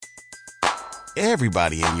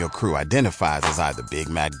Everybody in your crew identifies as either Big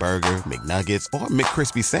Mac Burger, McNuggets, or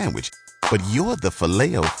McCrispy Sandwich. But you're the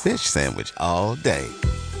Filet-O-Fish Sandwich all day.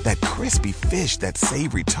 That crispy fish, that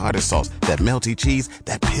savory tartar sauce, that melty cheese,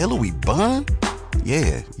 that pillowy bun.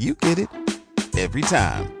 Yeah, you get it. Every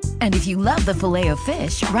time. And if you love the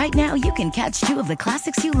Filet-O-Fish, right now you can catch two of the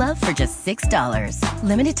classics you love for just $6.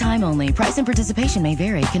 Limited time only. Price and participation may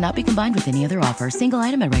vary. Cannot be combined with any other offer. Single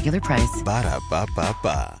item at regular price.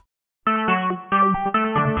 Ba-da-ba-ba-ba.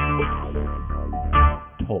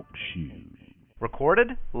 Talk shoes.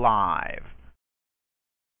 Recorded live.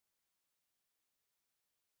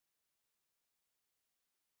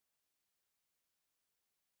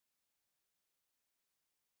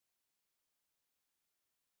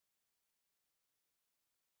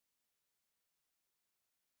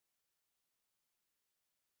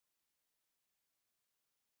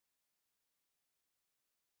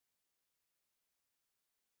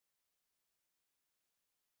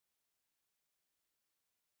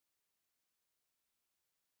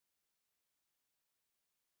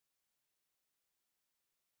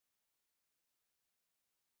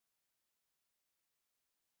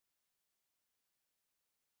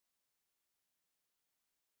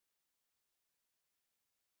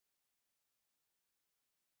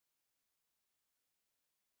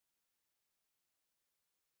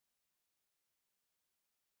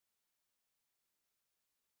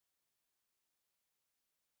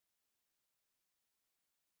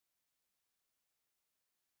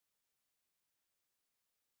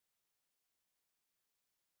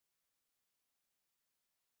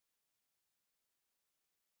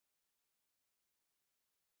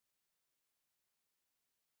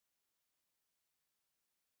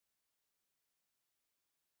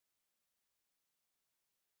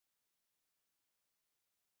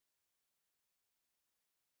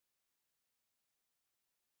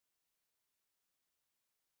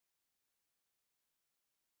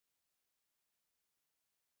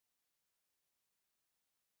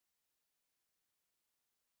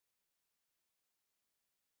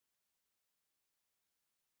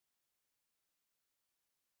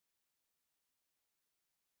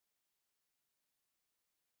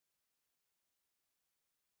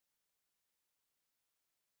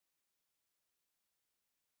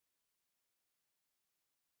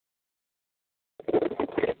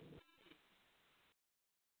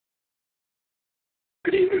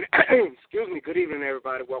 Good evening. Excuse me. Good evening,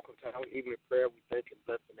 everybody. Welcome to our evening prayer. We thank and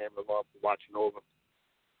bless the name of the Lord for watching over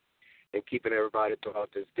and keeping everybody throughout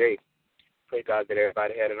this day. Pray, God, that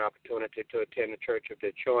everybody had an opportunity to attend the church of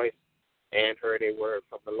their choice and heard a word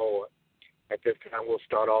from the Lord. At this time, we'll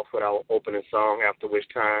start off with our opening song, after which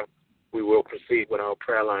time we will proceed with our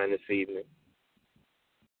prayer line this evening.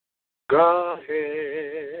 God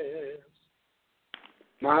has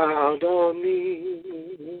smiled on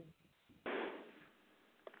me.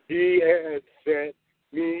 He has set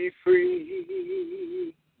me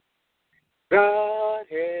free. God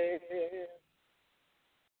has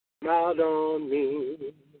smiled on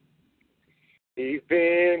me. He's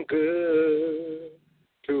been good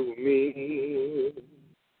to me.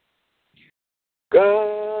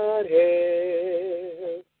 God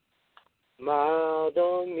has smiled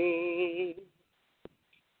on me.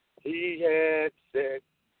 He has set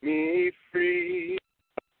me free.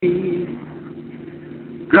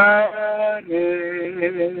 God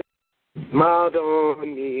has smiled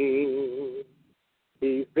on me.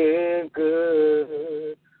 He's been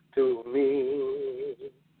good to me.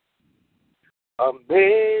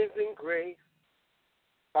 Amazing grace,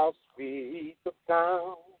 how sweet the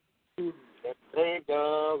sound that saved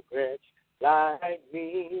a wretch like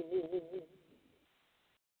me.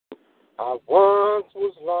 I once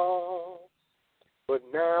was lost, but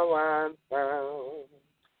now I'm found.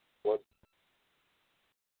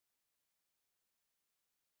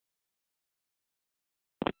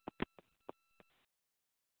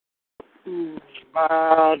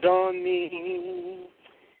 Smiled on me,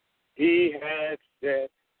 he has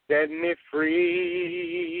set me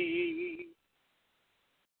free.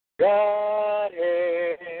 God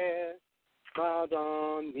has smiled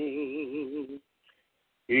on me.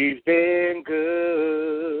 He's been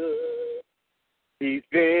good. He's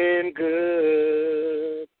been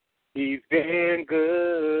good. He's been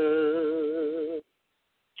good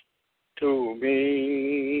to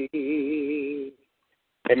me.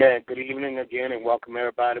 Amen. Good evening again and welcome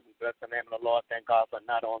everybody. We bless the name of the Lord. Thank God for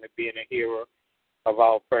not only being a hearer of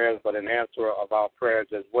our prayers, but an answerer of our prayers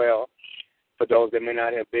as well. For those that may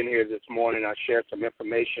not have been here this morning, I shared some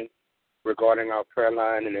information regarding our prayer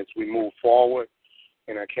line, and as we move forward,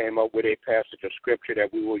 and I came up with a passage of scripture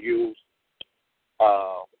that we will use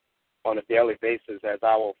on a daily basis as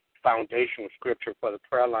our foundational scripture for the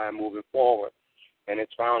prayer line moving forward. And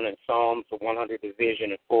it's found in Psalms, the 100th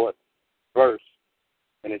division and 4th verse.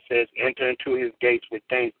 And it says, enter into his gates with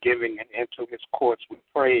thanksgiving and into his courts with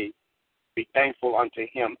praise. Be thankful unto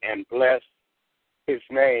him and bless his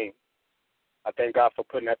name. I thank God for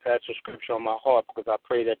putting that passage of scripture on my heart, because I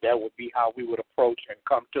pray that that would be how we would approach and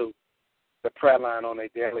come to the prayer line on a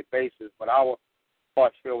daily basis. But our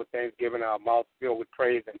hearts filled with thanksgiving, our mouths filled with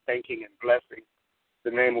praise and thanking and blessing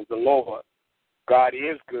the name of the Lord. God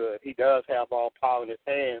is good. He does have all power in his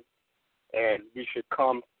hands, and we should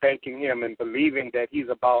come thanking him and believing that he's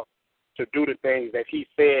about to do the things that he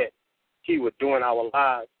said he would do in our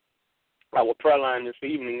lives. Our prayer line this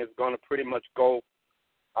evening is going to pretty much go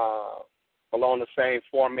along the same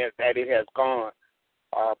format that it has gone.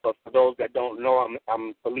 But for those that don't know,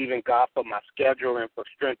 I'm believing God for my schedule and for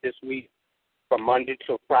strength this week. From Monday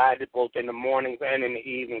to Friday, both in the mornings and in the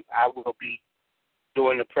evenings, I will be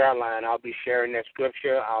doing the prayer line. I'll be sharing that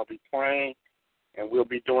scripture. I'll be praying, and we'll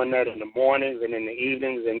be doing that in the mornings and in the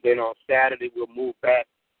evenings. And then on Saturday, we'll move back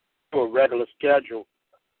to a regular schedule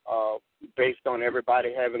based on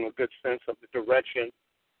everybody having a good sense of the direction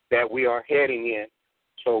that we are heading in.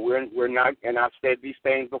 So we're not, and I've said these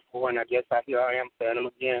things before, and I guess here I am saying them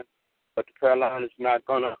again, but the prayer line is not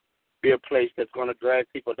going to be a place that's going to drag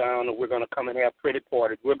people down, and we're going to come and have pretty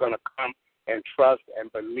parties. We're going to come and trust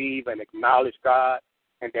and believe and acknowledge God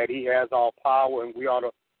and that he has all power, and we ought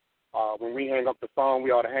to, when we hang up the phone,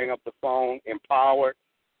 we ought to hang up the phone empowered,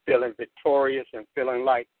 feeling victorious, and feeling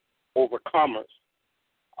like overcomers.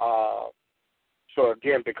 So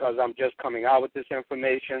again, because I'm just coming out with this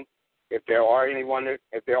information, if there are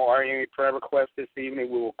any prayer requests this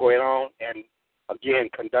evening, we will go on and again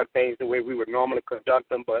conduct things the way we would normally conduct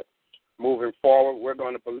them. But moving forward, we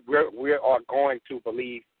are going to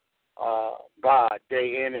believe God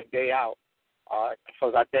day in and day out.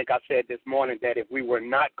 Because I think I said this morning that if we were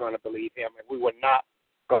not going to believe him, if we were not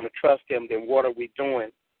going to trust him, then what are we doing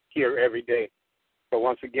here every day? So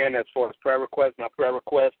once again, as far as prayer requests, my prayer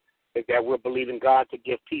request is that we're believing God to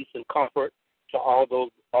give peace and comfort to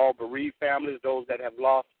all bereaved families, those that have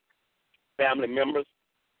lost family members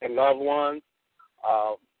and loved ones.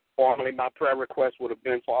 Formerly, my prayer request would have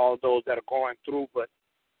been for all those that are going through, but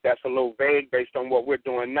that's a little vague based on what we're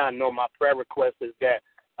doing now. No, my prayer request is that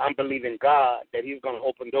I'm believing God that he's going to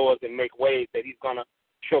open doors and make ways, that he's going to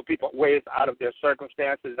show people ways out of their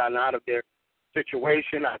circumstances and out of their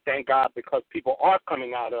situation. I thank God because people are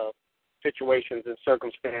coming out of situations and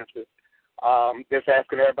circumstances. Just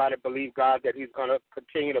asking everybody to believe God that he's going to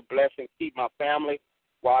continue to bless and keep my family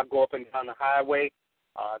while I go up and down the highway,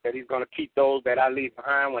 that he's going to keep those that I leave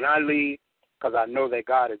behind when I leave, because I know that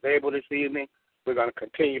God is able this evening. We're going to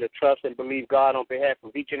continue to trust and believe God on behalf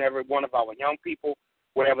of each and every one of our young people,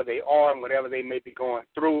 wherever they are and whatever they may be going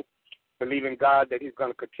through, believing God that he's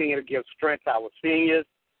going to continue to give strength to our seniors,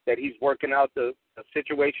 that he's working out the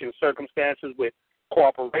situation and circumstances with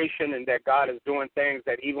cooperation, and that God is doing things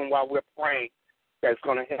that even while we're praying, that's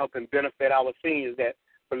going to help and benefit our seniors, that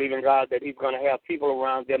believing God that he's going to have people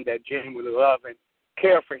around them that genuinely love and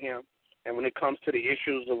care for him. And when it comes to the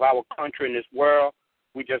issues of our country and this world,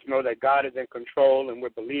 we just know that God is in control, and we're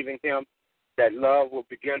believing him that love will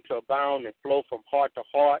begin to abound and flow from heart to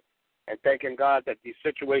heart, and thanking God that these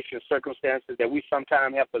situations, circumstances that we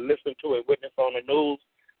sometimes have to listen to and witness on the news,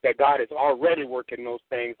 that God is already working those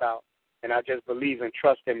things out. And I just believe and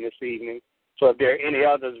trust him this evening. So if there are any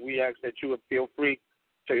others, we ask that you would feel free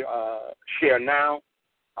to share now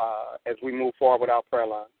as we move forward with our prayer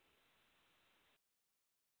line.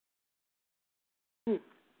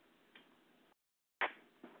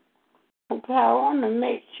 Okay, I want to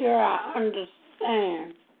make sure I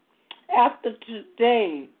understand. After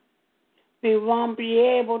today, we won't be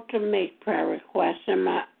able to make prayer requests. Am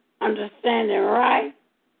I understanding right?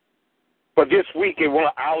 For this week,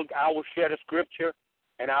 I will share the scripture,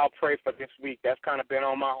 and I'll pray for this week. That's kind of been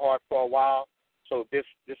on my heart for a while. So this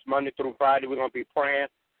Monday through Friday, we're going to be praying.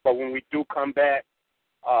 But when we do come back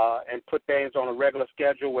and put things on a regular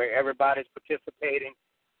schedule where everybody's participating,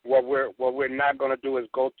 what we're not going to do is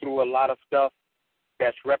go through a lot of stuff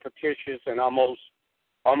that's repetitious and almost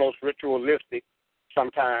ritualistic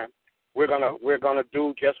sometimes. We're gonna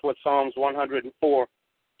do just what Psalms 104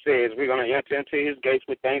 says. We're going to enter into his gates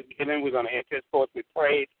with thanksgiving. We're going to enter his courts with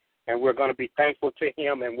praise, and we're going to be thankful to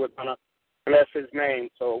him, and we're going to bless his name.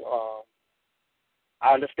 So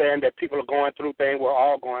I understand that people are going through things. We're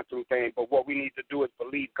all going through things, but what we need to do is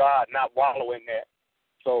believe God, not wallow in that.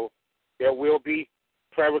 So there will be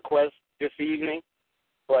prayer requests this evening,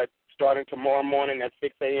 but starting tomorrow morning at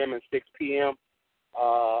 6 a.m. and 6 p.m.,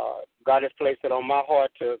 God has placed it on my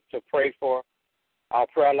heart to pray for our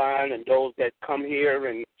prayer line and those that come here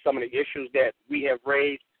and some of the issues that we have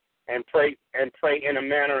raised, and pray in a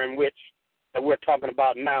manner in which that we're talking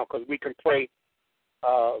about now, because we can pray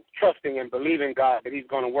trusting and believing God that He's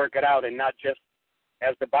going to work it out, and not just,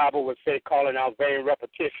 as the Bible would say, calling out vain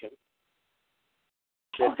repetition.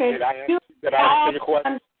 Okay. Did I answer your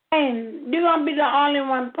question? You're going to be the only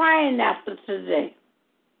one praying after today.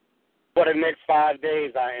 For the next 5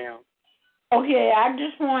 days, I am. Okay, I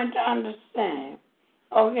just wanted to understand.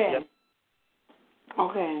 Okay. Yep.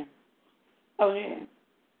 Okay.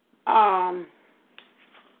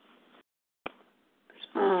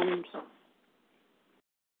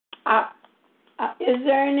 Is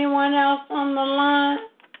there anyone else on the line?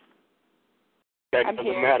 That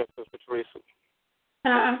doesn't matter, Sister Teresa.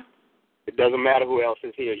 Huh? It doesn't matter who else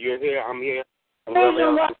is here. You're here, I'm here.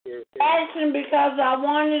 Asking because I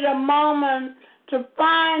wanted a moment to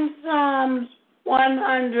find Psalms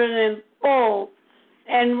 104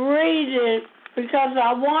 and read it, because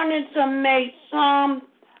I wanted to make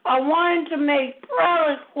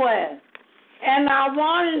prayer requests, and I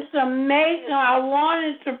wanted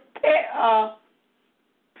to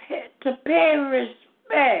pay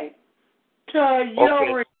respect to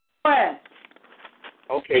your request.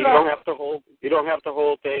 Okay, you don't have to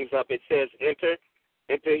hold things up. It says enter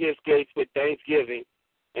his gates with thanksgiving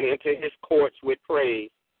and enter his courts with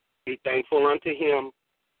praise. Be thankful unto him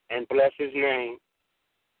and bless his name.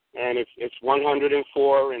 And it's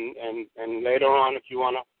 104, and later on, if you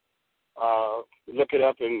want to look it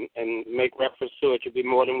up and make reference to it, you'll be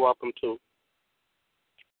more than welcome to.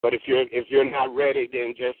 But if you're not ready,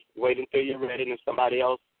 then just wait until you're ready, and if somebody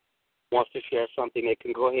else wants to share something, they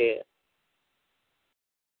can go ahead.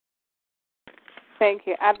 Thank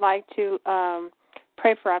you. I'd like to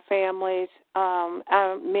pray for our families,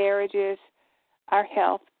 our marriages, our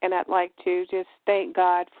health, and I'd like to just thank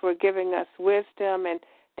God for giving us wisdom and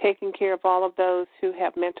taking care of all of those who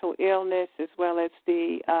have mental illness, as well as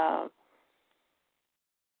the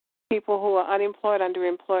people who are unemployed,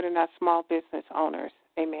 underemployed, and our small business owners.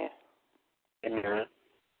 Amen. Amen.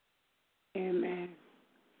 Amen.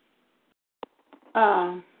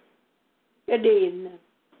 Good evening.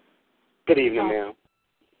 Good evening, ma'am.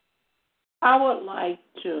 I would like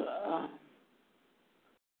to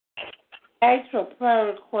ask for prayer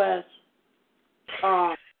requests.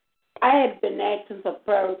 I had been asking for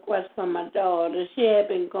prayer requests for my daughter. She had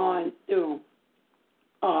been going through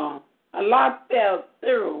a lot fell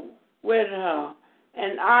through with her,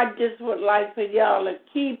 and I just would like for y'all to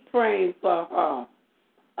keep praying for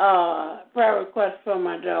her. Prayer requests for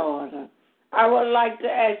my daughter. I would like to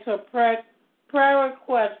ask for prayer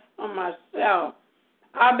requests for myself.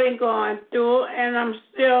 I've been going through, and I'm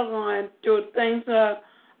still going through things.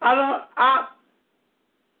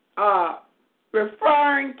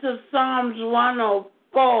 Referring to Psalms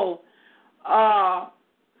 104,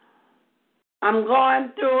 I'm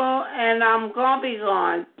going through, and I'm going to be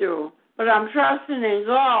going through, but I'm trusting in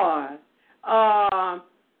God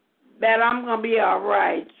that I'm going to be all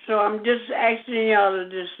right. So I'm just asking y'all to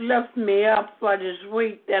just lift me up for this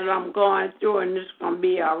week that I'm going through, and it's going to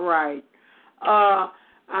be all right.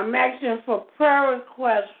 I'm asking for prayer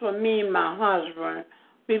requests for me and my husband.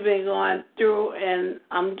 We've been going through, and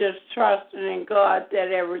I'm just trusting in God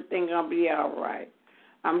that everything's going to be all right.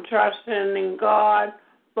 I'm trusting in God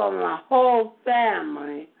for my whole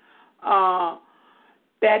family,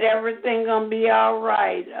 that everything's going to be all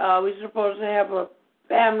right. We're supposed to have a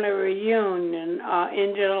family reunion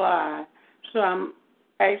in July, so I'm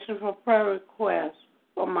asking for prayer requests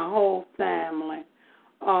for my whole family.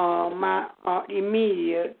 My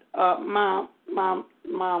immediate, my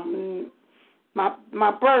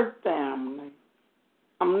birth family.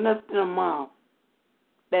 I'm lifting them up,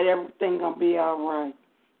 that everything gonna be all right.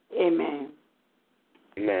 Amen.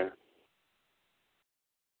 Amen.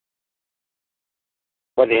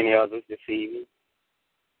 Were there any others this evening?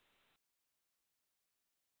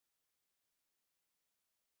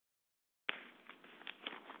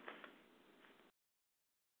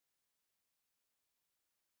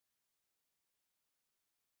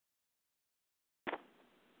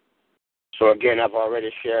 So again, I've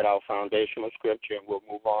already shared our foundational scripture, and we'll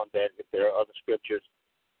move on that. If there are other scriptures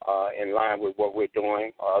in line with what we're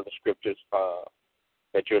doing, or other scriptures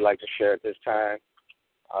that you'd like to share at this time,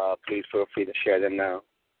 please feel free to share them now.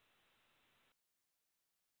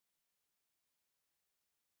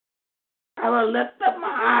 I will lift up my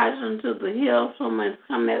eyes unto the hills from whence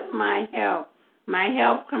cometh my help. My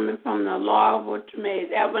help cometh from the Lord which made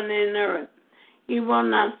heaven and earth. He will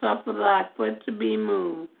not suffer thy foot to be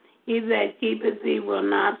moved. He that keepeth thee will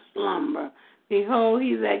not slumber. Behold,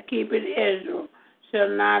 he that keepeth Israel shall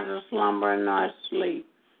neither slumber nor sleep.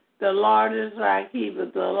 The Lord is thy keeper,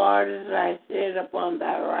 the Lord is thy shade upon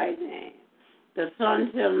thy right hand. The sun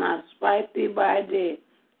shall not smite thee by day,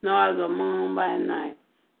 nor the moon by night.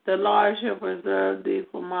 The Lord shall preserve thee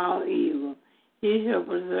from all evil. He shall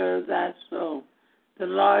preserve thy soul. The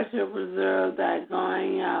Lord shall preserve thy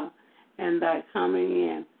going out and thy coming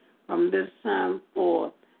in from this time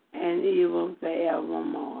forth and even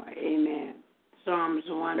forevermore. Amen. Psalms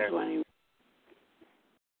 121.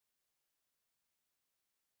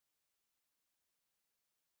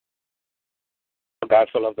 God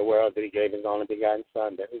so loved the world that he gave his only begotten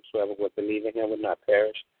Son, that whosoever would believe in him would not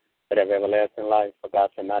perish, but have everlasting life. For God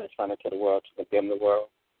sent not his Son into the world to condemn the world,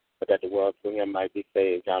 but that the world through him might be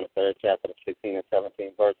saved. John the 3rd chapter, the 16 and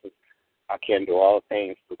 17 verses. I can do all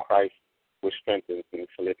things through Christ, which strengthens me.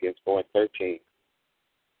 Philippians 4 and 13.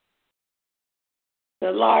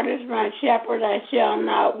 The Lord is my shepherd, I shall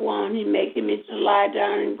not want. He maketh me to lie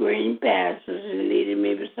down in green pastures, and leading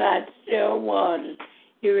me beside still waters.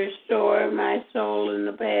 He restored my soul in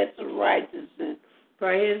the paths of righteousness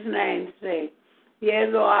for his name's sake.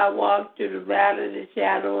 Yea, though I walk through the valley of the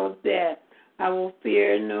shadow of death, I will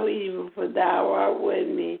fear no evil, for thou art with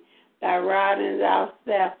me. Thy rod and thy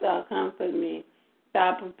staff, thou comfort me.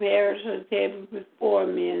 Thou preparest a table before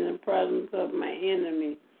me in the presence of my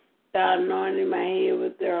enemy. Thou anointing my head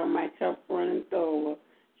with oil, my cup runneth over.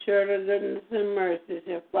 Surely goodness and mercy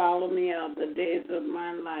shall follow me all the days of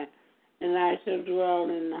my life, and I shall dwell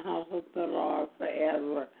in the house of the Lord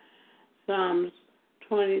forever. Psalms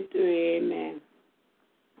 23, amen.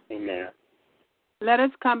 Amen. Let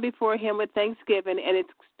us come before him with thanksgiving and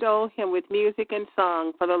extol him with music and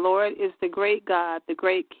song, for the Lord is the great God, the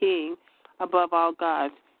great King, above all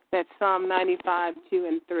gods. That's Psalm 95, 2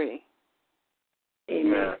 and 3.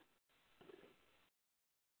 Amen.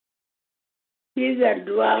 He that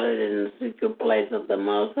dwelleth in the secret place of the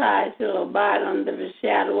Most High shall abide under the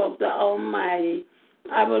shadow of the Almighty.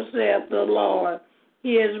 I will say of the Lord,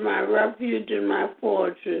 he is my refuge and my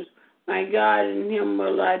fortress. My God, in him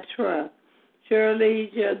will I trust. Surely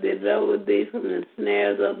he shall deliver thee from the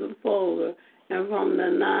snares of the fowler and from the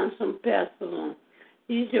noisome pestilence.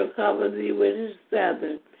 He shall cover thee with his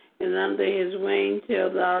feathers, and under his wings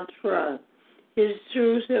shalt thou trust. His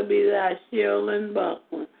truth shall be thy shield and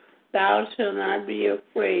buckler. Thou shalt not be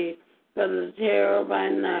afraid for the terror by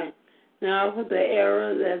night, nor for the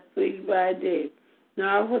arrow that flees by day,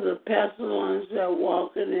 nor for the pestilence that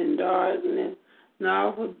walketh in darkness,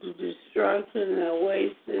 nor for the destruction that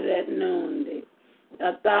wasteth at noonday.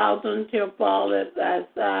 1,000 shall fall at thy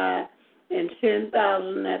side, and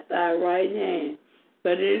 10,000 at thy right hand,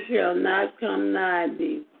 but it shall not come nigh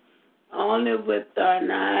thee. Only with thine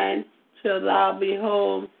eyes shalt thou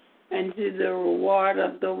behold and see the reward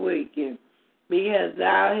of the wicked, because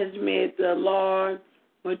thou hast made the Lord,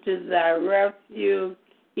 which is thy refuge,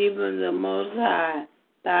 even the Most High,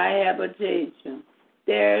 thy habitation.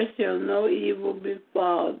 There shall no evil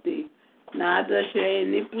befall thee, neither shall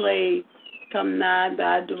any plague come nigh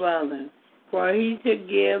thy dwelling. For he shall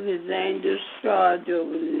give his angels charge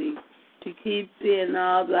over thee, to keep thee in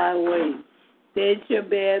all thy ways. They shall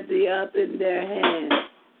bear thee up in their hands,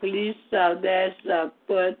 lest thou dash thy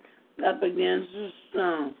foot up against a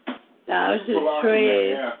stone. Thou shalt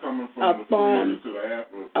tread upon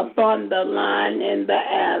the lion and the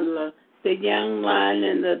adder, the young lion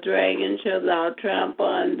and the dragon shall thou trample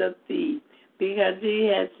under feet. Because he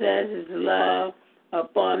has set his love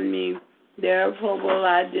upon me, therefore will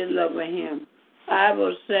I deliver him. I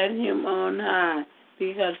will set him on high,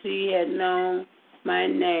 because he had known my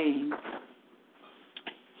name.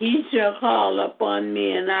 He shall call upon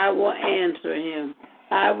me, and I will answer him.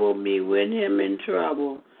 I will be with him in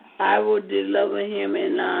trouble. I will deliver him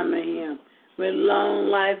and honor him. With long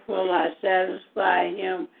life will I satisfy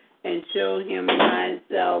him and show him my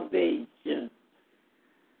salvation.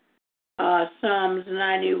 Psalms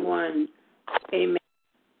 91. Amen.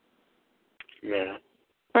 Amen.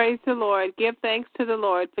 Praise the Lord. Give thanks to the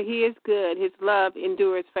Lord, for he is good. His love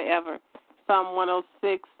endures forever. Psalm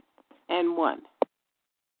 106 and 1.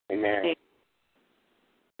 Amen.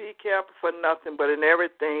 Be careful for nothing, but in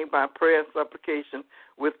everything by prayer and supplication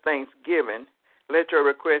with thanksgiving, let your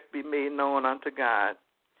requests be made known unto God.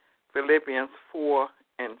 Philippians 4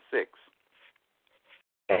 and 6.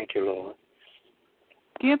 Thank you, Lord.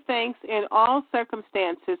 Give thanks in all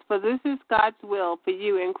circumstances, for this is God's will for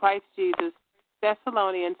you in Christ Jesus.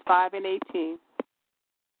 Thessalonians 5 and 18.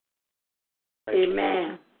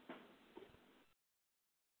 Amen.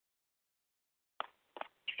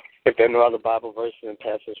 If there are no other Bible verses and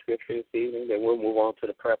passage scripture this evening, then we'll move on to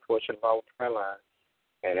the prayer portion of our prayer line.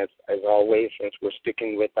 And as always, since we're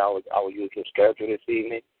sticking with our usual schedule this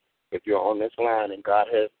evening, if you're on this line and God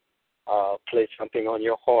has placed something on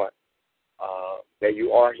your heart, that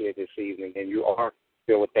you are here this evening and you are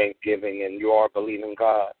filled with thanksgiving and you are believing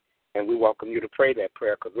God, and we welcome you to pray that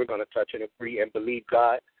prayer, because we're going to touch and agree and believe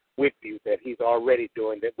God with you that he's already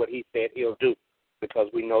doing what he said he'll do, because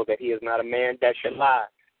we know that he is not a man that should lie.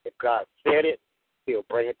 If God said it, he'll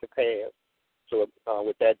bring it to pass. So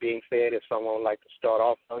with that being said, if someone would like to start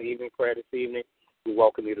off on evening prayer this evening, we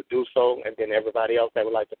welcome you to do so. And then everybody else that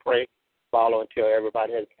would like to pray, follow until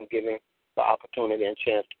everybody has been given the opportunity and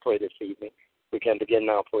chance to pray this evening. We can begin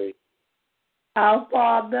now, please. Our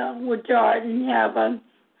Father, which art in heaven,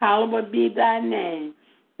 hallowed be thy name.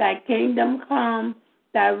 Thy kingdom come,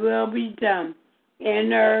 thy will be done,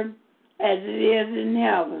 in earth as it is in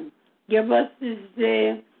heaven. Give us this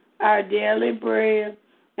day our daily bread,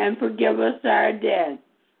 and forgive us our debts,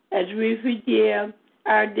 as we forgive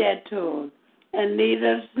our debtors. And lead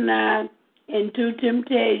us not into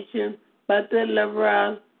temptation, but deliver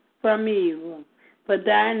us from evil. For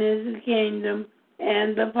thine is the kingdom,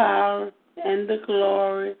 and the power, and the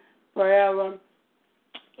glory, forever.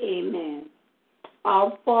 Amen.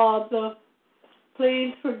 Our Father,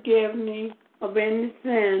 please forgive me of any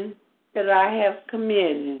sin that I have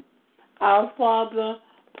committed. Our Father,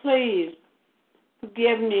 please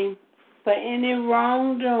forgive me for any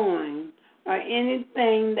wrongdoing or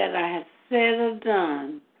anything that I have said or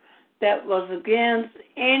done that was against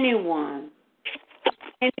anyone.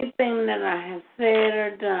 Anything that I have said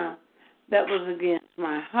or done that was against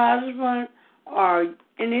my husband, or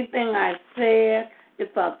anything I said,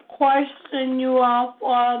 if I question you, our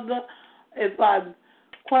Father, if I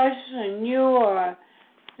question you or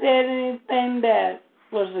said anything that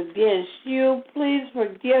was against you, please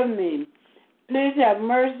forgive me. Please have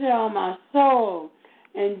mercy on my soul.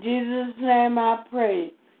 In Jesus' name I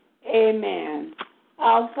pray. Amen.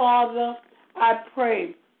 Our Father, I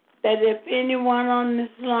pray that if anyone on this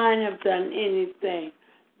line have done anything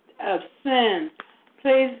of sin,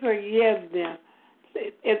 please forgive them.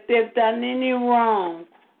 If they've done any wrong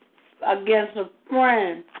against a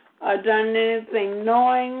friend or done anything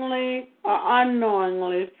knowingly or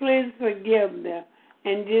unknowingly, please forgive them.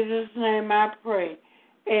 In Jesus' name I pray.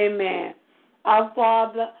 Amen. Our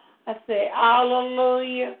Father, I say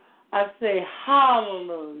hallelujah. I say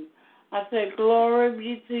hallelujah. I say glory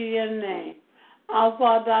be to your name. Our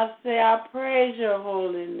Father, I say I praise your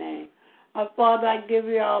holy name. Our Father, I give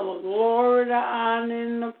you all the glory, the honor,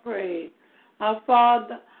 and the praise. Our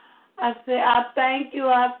Father, I say I thank you,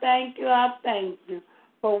 I thank you, I thank you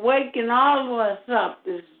for waking all of us up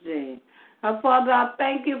this day. Our Father, I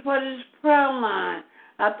thank you for this prayer line.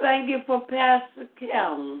 I thank you for Pastor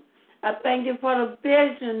Kelly. I thank you for the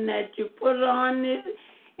vision that you put on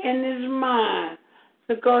in his mind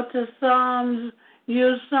to go to Psalms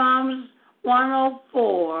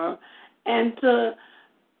 104, and to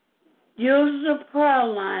use the prayer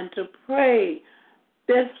line to pray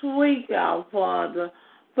this week, our Father,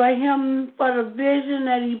 for him, for the vision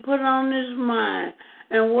that he put on his mind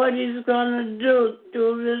and what he's going to do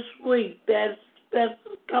through this week that's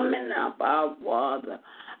coming up, our Father.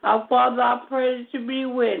 Our Father, I pray that you be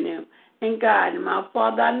with him and guide him. Our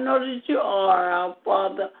Father, I know that you are, our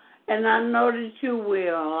Father, and I know that you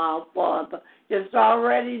will, our Father. It's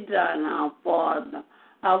already done, our Father.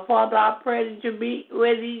 Our Father, I pray that you be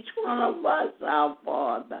with each one of us, our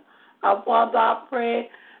Father. Our Father, I pray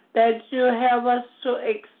that you have us to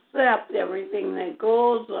accept everything that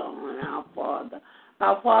goes on, our Father.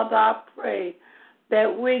 Our Father, I pray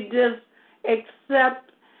that we just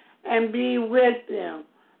accept and be with them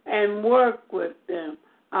and work with them,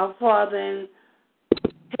 our Father, and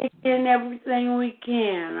take in everything we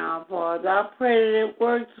can, our Father. I pray that it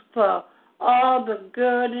works for all the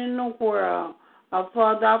good in the world. Our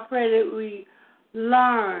Father, I pray that we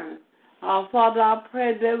learn. Our Father, I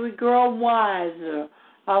pray that we grow wiser.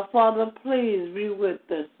 Our Father, please be with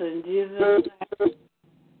us in Jesus' name.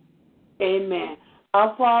 Amen.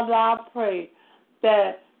 Our Father, I pray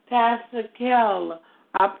that Pastor Keller,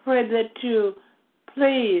 I pray that you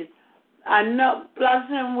please, I know, bless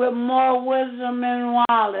him with more wisdom and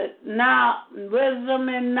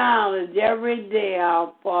knowledge every day,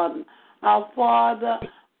 our Father. Our Father,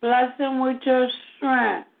 bless him with your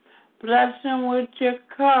strength. Bless him with your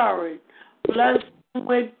courage. Bless him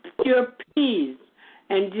with your peace.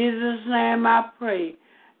 In Jesus' name I pray.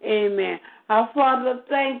 Amen. Our Father,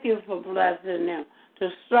 thank you for blessing him to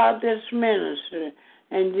start this ministry.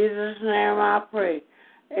 In Jesus' name I pray.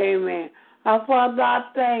 Amen. Our Father,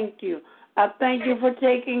 I thank you. I thank you for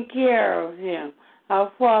taking care of him.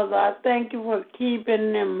 Our Father, I thank you for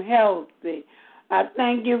keeping him healthy. I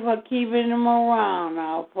thank you for keeping him around,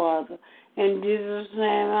 our Father. In Jesus'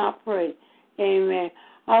 name I pray. Amen.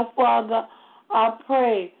 Our Father, I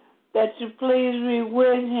pray that you please be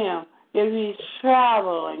with him if he's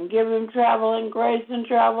traveling. Give him traveling grace and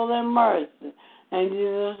traveling mercy. In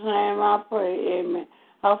Jesus' name I pray. Amen.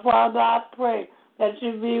 Our Father, I pray that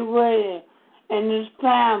you be with him and his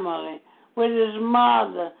family, with his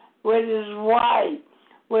mother, with his wife,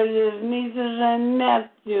 with his nieces and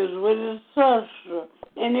nephews, with his sister,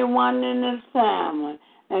 anyone in his family.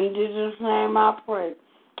 In Jesus' name I pray.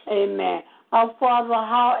 Amen. Our Father,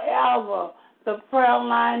 however the prayer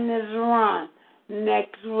line is run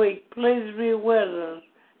next week, please be with us.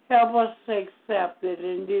 Help us to accept it.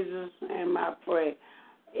 In Jesus' name I pray.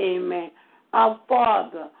 Amen. Our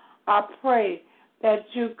Father, I pray that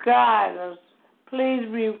you guide us. Please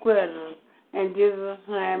be with us. In Jesus'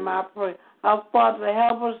 name I pray. Our Father,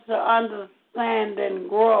 help us to understand and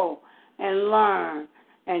grow and learn.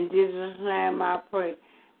 In Jesus' name I pray.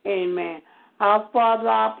 Amen. Our Father,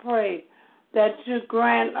 I pray that you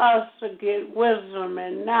grant us to get wisdom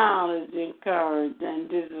and knowledge and courage. In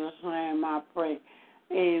Jesus' name I pray.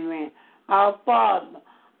 Amen. Our Father,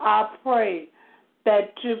 I pray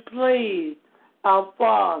that you please, our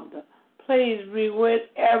Father, please be with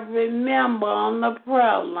every member on the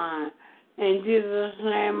prayer line. In Jesus'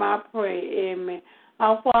 name I pray. Amen.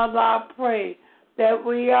 Our Father, I pray that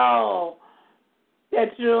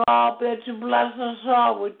you bless us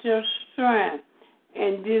all with your strength.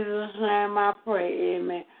 In Jesus' name I pray.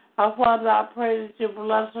 Amen. Our Father, I pray that you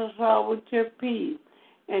bless us all with your peace.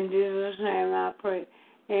 In Jesus' name I pray.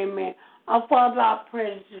 Amen. Our Father, I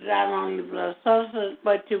pray that you not only bless us,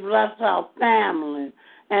 but you bless our families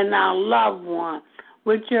and our loved ones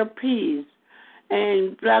with your peace.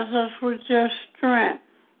 And bless us with your strength.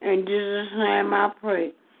 In Jesus' name I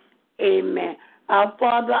pray. Amen. Our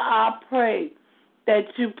Father, I pray that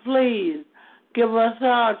you please give us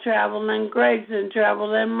all traveling grace and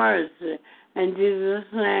traveling mercy. In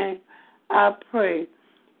Jesus' name I pray.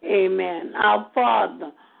 Amen. Our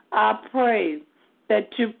Father, I pray that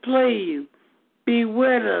you please be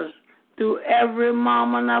with us through every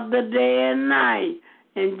moment of the day and night.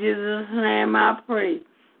 In Jesus' name I pray.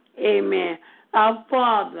 Amen. Our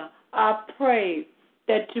Father, I pray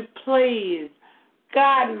that you please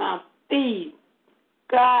guide my feet,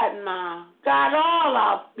 guide all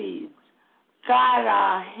our feet, guide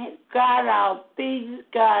our feet,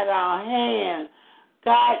 guide our hands,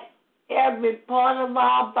 guide every part of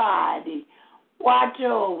our body. Watch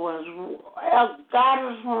over us,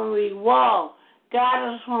 guide us when we walk,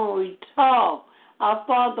 guide us when we talk. Our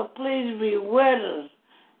Father, please be with us.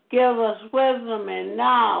 Give us wisdom and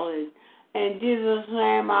knowledge. In Jesus'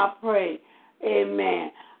 name I pray.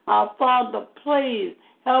 Amen. Our Father, please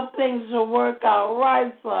help things to work out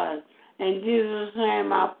right for us. In Jesus'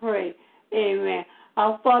 name I pray. Amen.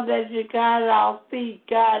 Our Father, as you guide our feet,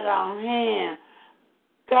 guide our hands,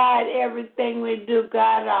 guide everything we do,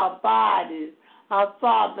 guide our bodies. Our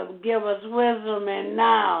Father, give us wisdom and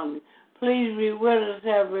knowledge. Please be with us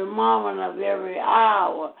every moment of every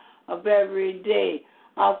hour of every day.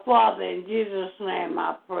 Our Father, in Jesus' name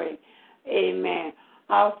I pray. Amen.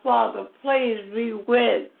 Our Father, please be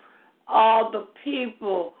with all the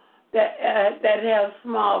people that have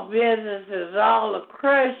small businesses, all the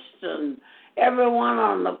Christians, everyone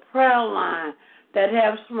on the prayer line that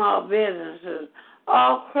have small businesses,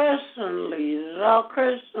 all Christian leaders, all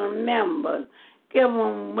Christian members.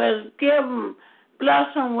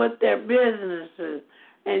 Bless them with their businesses.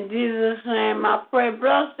 In Jesus' name I pray,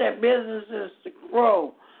 bless their businesses to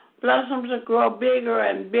grow. Bless them to grow bigger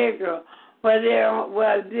and bigger where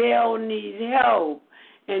they'll need help.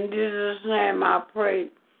 In Jesus' name I pray.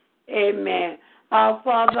 Amen. Our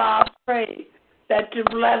Father, I pray that you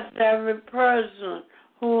bless every person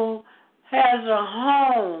who has a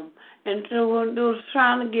home and who's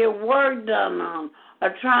trying to get work done on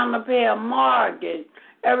or trying to pay a mortgage.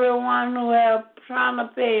 Everyone who is trying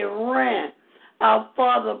to pay rent. Our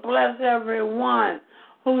Father, bless everyone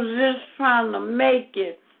who's just trying to make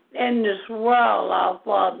it in this world, our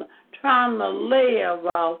Father, trying to live,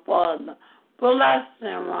 our Father. Bless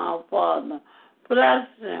them, our Father. Bless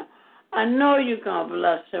them. I know you're going to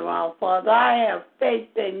bless them, our Father. I have faith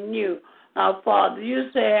in you, our Father. You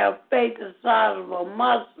say have faith the size of a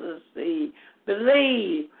mustard seed.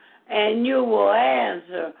 Believe, and you will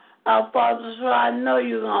answer, our Father. So I know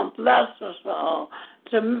you're going to bless us all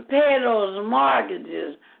to pay those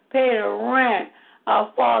mortgages, pay the rent.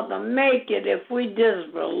 Our Father, make it if we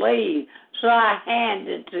disbelieve. So I hand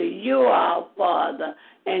it to you, our Father.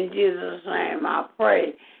 In Jesus' name I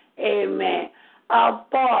pray. Amen. Our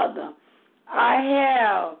Father, I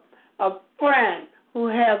have a friend who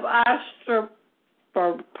have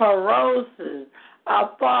osteoporosis.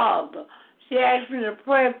 Our Father, she asked me to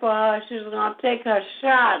pray for her. She's going to take her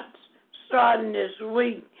shots starting this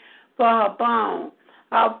week for her bone.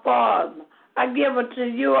 Our Father, I give her to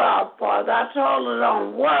you, our Father. I told her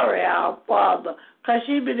don't worry, our Father, because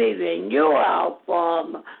she believes in you, our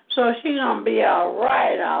Father. So she's going to be all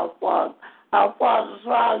right, our Father. Our Father,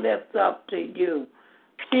 so I lift up to you.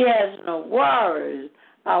 She has no worries.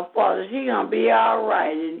 Our Father, she's going to be all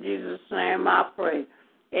right. In Jesus' name I pray.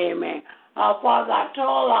 Amen. Our Father, I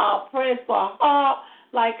told her I'll pray for her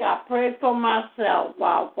like I pray for myself,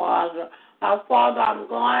 our Father. Our Father, I'm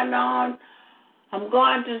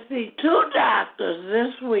going to see 2 doctors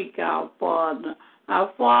this week, our Father.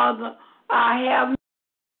 Our Father, I have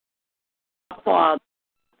our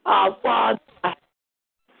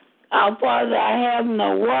Father, I have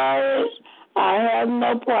no worries. I have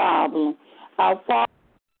no problem. Our Father,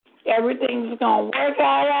 everything's going to work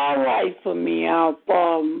out all right for me, our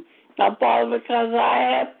Father. Our Father, because I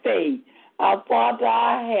have faith. Our Father,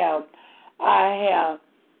 I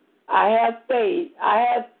have faith. I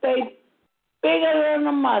have faith bigger than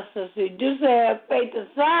a mustard seed. You say I have faith the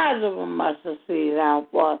size of a mustard seed, our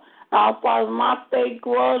Father. Our Father, my faith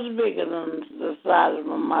grows bigger than the size of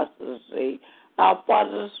a mustard seed. Our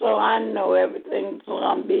Father, so I know everything's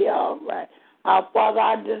going to be all right. Our Father,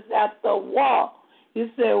 I just have to walk. You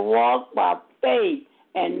said walk by faith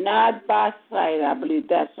and not by sight. I believe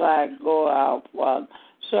that's how I go, our Father.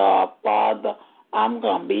 So, our Father, I'm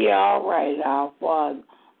going to be all right, our Father.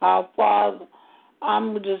 Our Father,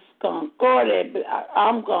 I'm just going to go there.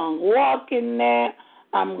 I'm going to walk in there.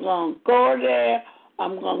 I'm going to go there.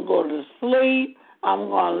 I'm going to go to sleep. I'm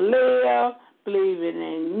going to live believing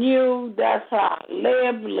in you. That's how I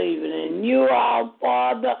live, believing in you, our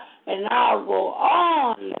Father. And I'll go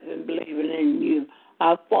on living, believing in you,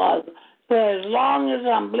 our Father. So as long as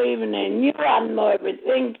I'm believing in you, I know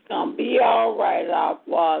everything's going to be all right, our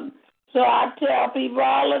Father. So I tell people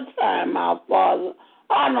all the time, our Father,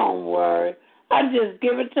 I don't worry. I just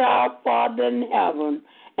give it to our Father in heaven,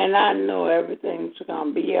 and I know everything's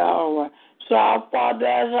going to be all right. So, our Father,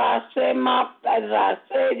 as I say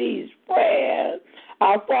these prayers,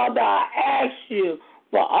 our Father, I ask you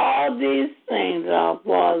for all these things, our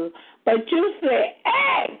Father. But you say,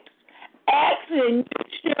 ask and you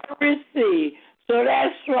shall receive. So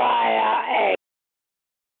that's why I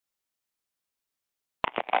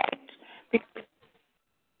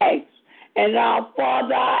ask. And our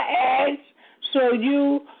Father, I ask so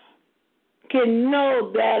you can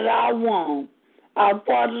know that I want. Our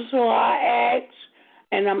Father, so I ask,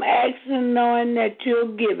 and I'm asking knowing that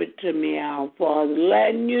you'll give it to me, our Father,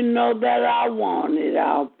 letting you know that I want it,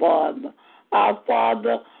 our Father. Our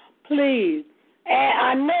Father, please, and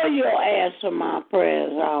I know you'll answer my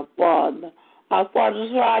prayers, our Father. Our Father,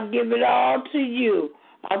 so I give it all to you.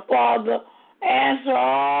 Our Father, answer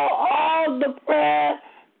all the prayers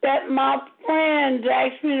that my friends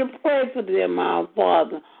ask me to pray for them, our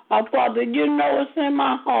Father. Our Father, you know what's in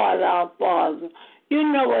my heart, our Father. You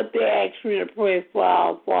know what they ask me to pray for,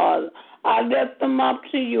 our Father. I lift them up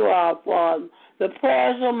to you, our Father. The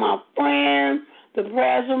prayers of my friends, the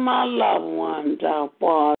prayers of my loved ones, our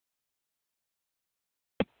Father.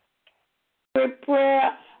 Every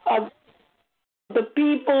prayer of the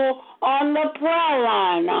people on the prayer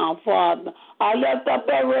line, our Father. I lift up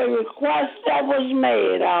every request that was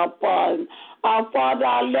made, our Father. Our Father,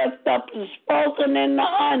 I lift up the spoken and the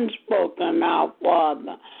unspoken, our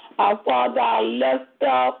Father. Our Father, I lift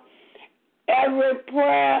up every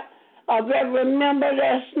prayer of every member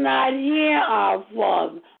that's not here, our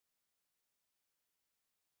Father.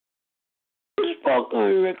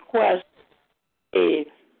 Spoken request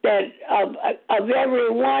that of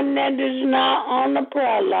everyone that is not on the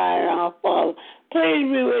prayer line, our Father. Please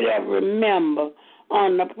be with every member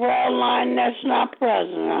on the prayer line that's not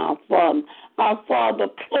present, our Father. Our Father,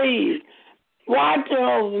 please watch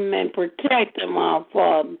over them and protect them, our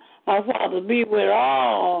Father. Our Father, be with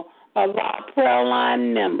all of our prayer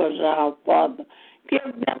line members, our Father. Give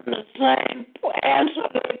them the same answer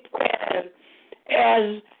to prayers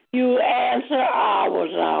as you answer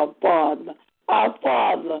ours, our Father. Our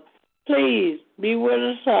Father, please be with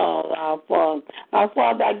us all, our Father. Our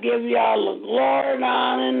Father, I give you all the glory and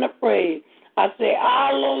honor and the praise. I say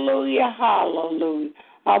hallelujah, hallelujah.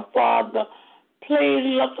 Our Father, please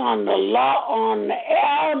look on the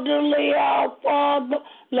elderly, our Father.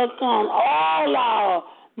 Look on all our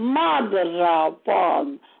mothers, our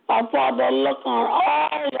Father. Our Father, look on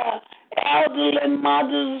all the elderly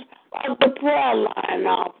mothers of the prayer line,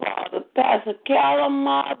 our Father. Pastor Keller,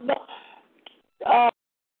 mother,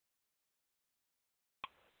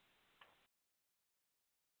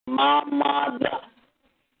 my mother,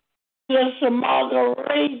 Sister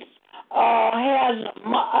Marguerite, has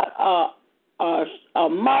a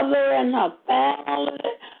mother in her family.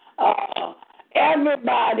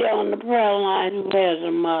 Everybody on the prayer line who has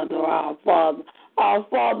a mother, our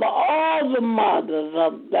Father, all the mothers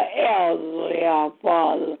of the elderly, our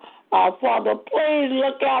Father, please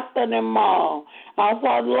look after them all. Our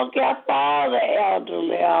Father, look after all the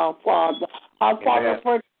elderly, our Father. Our Father,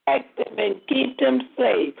 protect them and keep them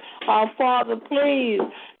safe. Our Father, please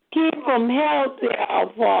keep them healthy, our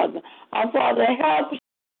Father. Our Father, help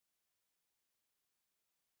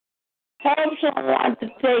someone to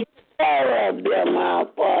take care of them, our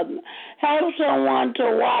Father. Help someone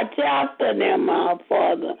to watch after them, our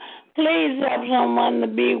Father. Please help someone to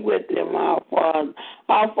be with them, our Father.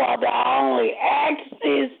 Our Father, I only ask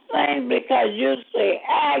these things because you say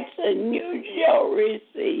ask and you shall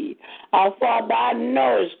receive. Our Father, I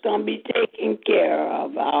know it's going to be taken care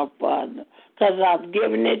of, our Father, because I've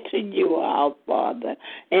given it to you, our Father.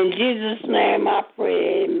 In Jesus' name I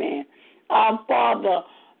pray, amen. Our Father,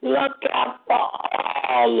 look after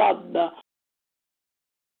all of the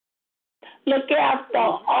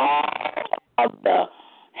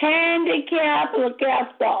handicapped, look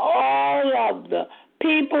after all of the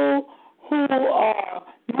people who are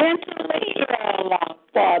mentally ill, our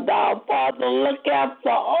Father. Our Father, look after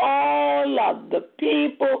all of the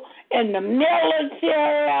people in the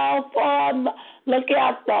military, our Father. Look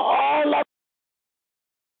after all of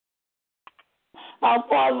our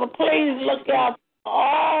Father, please look after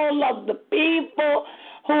all of the people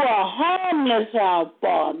who are homeless, our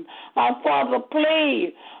Father. Our Father,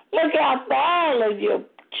 please look after all of your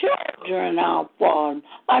children, our Father.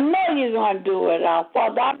 I know you're going to do it, our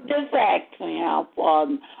Father. I'm just asking, our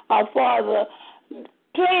Father. Our Father,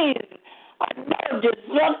 please, I know, just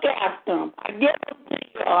look after them. I give them to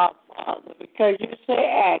you, our Father, because you say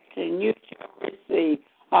ask and you shall receive.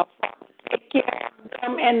 Our Father, take care of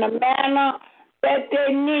them in the manner that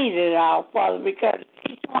they need it, our Father, because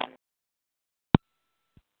each one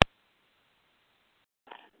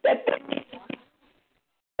that they need to be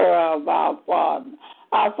care of, our Father.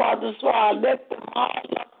 Our Father, so I lift them all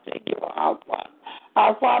up to you, our Father.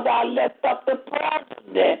 Our Father, I lift up the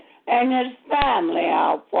president and his family,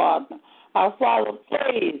 our Father. Our Father,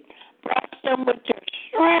 please bless them with your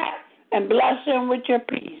strength and bless them with your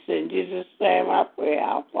peace. In Jesus' name I pray,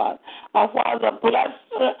 our Father. Our Father, bless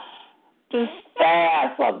the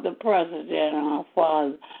staff of the president, our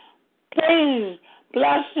Father. Please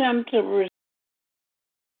bless them to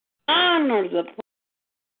honor the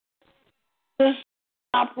president.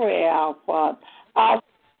 I pray, our Father. I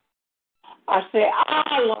say,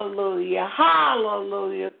 hallelujah,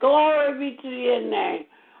 hallelujah. Glory be to your name.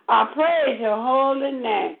 I praise your holy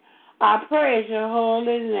name. I praise your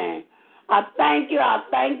holy name. I thank you, I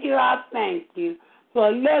thank you, I thank you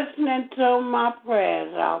for listening to my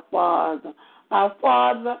prayers, our Father. Our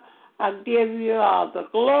Father, I give you all the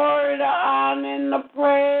glory, the honor, and the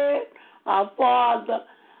praise. Our Father,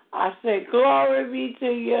 I say, glory be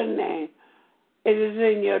to your name. It is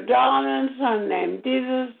in your darling Son name,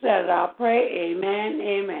 Jesus, that I pray. Amen,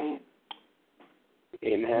 amen.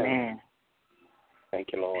 Amen.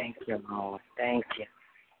 Thank you, Lord. Thank you, Lord. Thank you.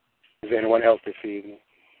 Is there anyone else this evening?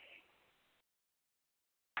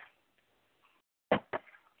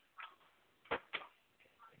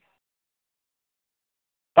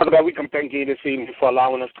 Father God, we come thank you this evening for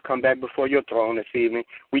allowing us to come back before your throne this evening.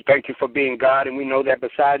 We thank you for being God, and we know that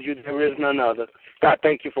besides you there is none other. God,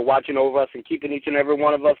 thank you for watching over us and keeping each and every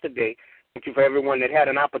one of us today. Thank you for everyone that had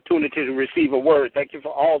an opportunity to receive a word. Thank you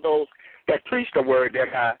for all those that preached the word, dear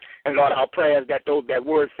God. And Lord, our prayers that that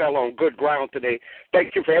word fell on good ground today.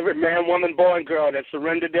 Thank you for every man, woman, boy, and girl that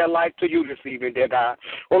surrendered their life to you this evening, dear God.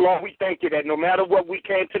 Oh, Lord, we thank you that no matter what we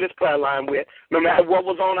came to this prayer line with, no matter what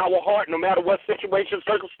was on our heart, no matter what situation,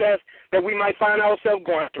 circumstance that we might find ourselves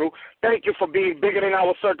going through, thank you for being bigger than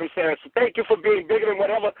our circumstances. Thank you for being bigger than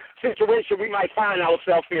whatever situation we might find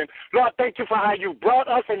ourselves in. Lord, thank you for how you brought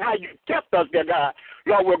us and how you kept us, dear God.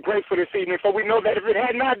 Lord, we're grateful this evening, for we know that if it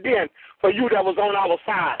had not been for you that was on our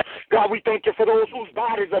side, God, we thank you for those whose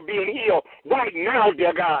bodies are being healed right now,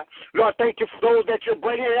 dear God. Lord, thank you for those that you're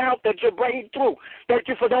bringing out, that you're bringing through. Thank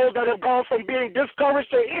you for those that have gone from being discouraged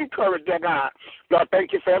to encouraged, dear God. Lord,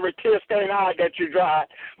 thank you for every tear-stained eye that you dried.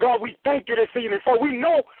 God, we thank you this evening, for we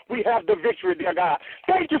know we have the victory, dear God.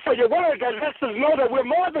 Thank you for your word that lets us know that we're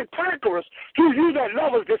more than conquerors through you that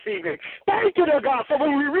love us this evening. Thank you, dear God, for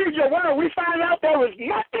when we read your word, we find out there is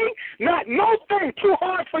nothing, no thing too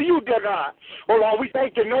hard for you, dear God. Oh, Lord, we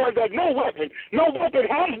thank you knowing that no weapon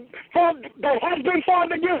that has been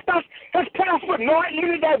formed against us has prospered, nor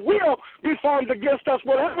any that will be formed against us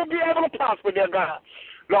will ever be able to prosper, dear God.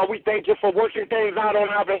 Lord, we thank you for working things out on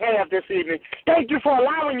our behalf this evening. Thank you for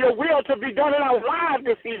allowing your will to be done in our lives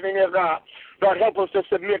this evening, dear God. Lord, help us to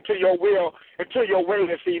submit to your will and to your way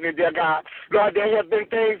this evening, dear God. Lord, there have been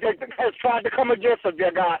things that has tried to come against us,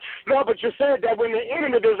 dear God. Lord, but you said that when the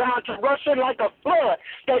enemy desired to rush in like a flood,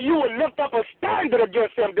 that you would lift up a standard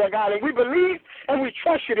against him, dear God. And we believe and we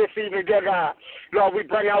trust you this evening, dear God. Lord, we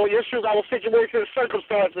bring our issues, our situations,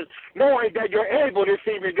 circumstances, knowing that you're able this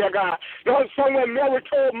evening, dear God. Lord, somewhere Mary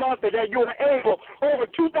told Martha that you were able over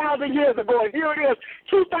 2,000 years ago, and here it is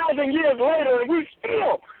 2,000 years later, and we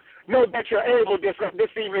still know that you're able this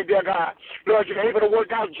evening, dear God. Lord, you're able to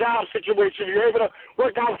work out job situations. You're able to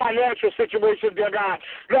work out financial situations, dear God.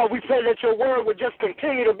 Lord, we pray that your word would just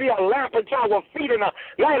continue to be a lamp unto our feet and a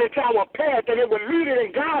light unto our path, and it would lead it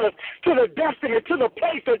and guide us to the destiny, to the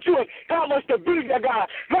place that you would help us to be, dear God.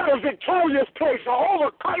 Not a victorious place, an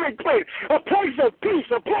overcoming place, a place of peace,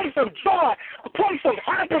 a place of joy, a place of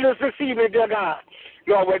happiness this evening, dear God.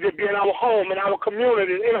 Lord, whether it be in our home, in our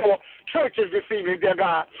community, in our churches this evening, dear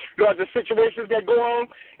God. Lord, the situations that go on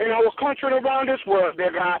in our country and around this world,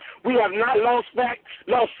 dear God, we have not lost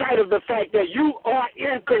sight of the fact that you are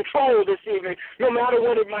in control this evening. No matter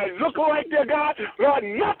what it might look like, dear God, Lord,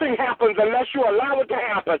 nothing happens unless you allow it to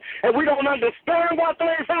happen. And we don't understand why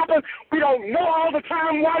things happen. We don't know all the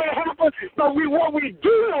time why they happen. But what we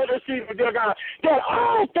do know this evening, dear God, that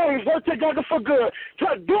all things work together for good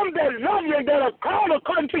to them that love you and that are called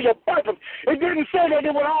according to your purpose. It didn't say that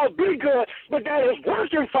it would all be good, but that it's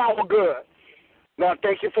working for our good. Lord,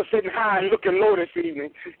 thank you for sitting high and looking low this evening.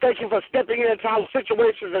 Thank you for stepping into our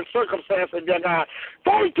situations and circumstances, dear God.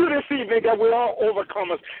 Thank you this evening that we're all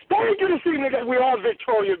overcomers. Thank you this evening that we're all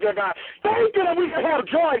victorious, dear God. Thank you that we can have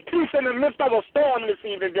joy and peace in the midst of a storm this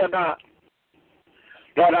evening, dear God.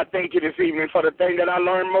 Lord, I thank you this evening for the thing that I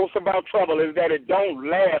learned most about trouble is that it don't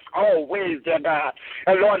last always, dear God.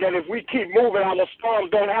 And Lord, that if we keep moving, our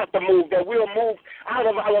storms don't have to move, that we'll move out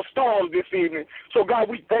of our storms this evening. So,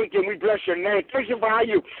 God, we thank you and we bless your name. Thank you for how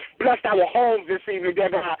you blessed our homes this evening,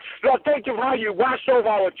 dear God. Lord, thank you for how you watched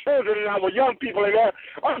over our children and our young people and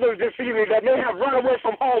others this evening that may have run away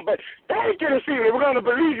from home. But thank you this evening. We're going to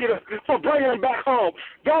believe you for bringing them back home.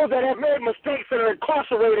 Those that have made mistakes and are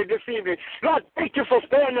incarcerated this evening, Lord, thank you for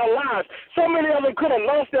sparing their lives. So many of them could have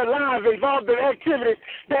lost their lives involved in activities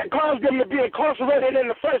that caused them to be incarcerated in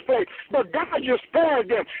the first place. But God, you spared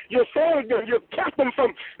them. You saved them. You kept them from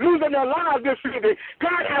losing their lives this evening.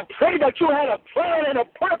 God, I pray that you had a plan and a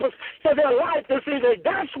purpose for their life this evening.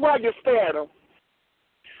 That's why you spared them.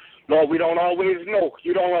 Lord, we don't always know.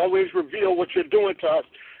 You don't always reveal what you're doing to us.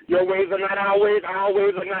 Your ways are not our ways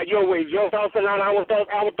are not your ways. Your thoughts are not our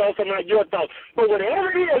thoughts are not your thoughts. But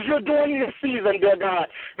whatever it is you're doing this season, dear God,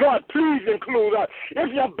 God, please include us.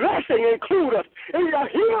 If your blessing, include us. In your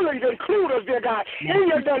healing, include us, dear God. In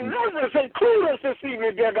your deliverance, include us this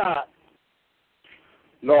evening, dear God.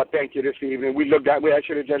 Lord, thank you this evening. We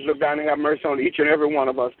actually just look down and have mercy on each and every one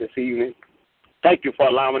of us this evening. Thank you for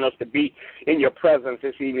allowing us to be in your presence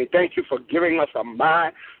this evening. Thank you for giving us a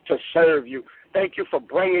mind to serve you. Thank you for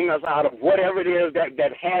bringing us out of whatever it is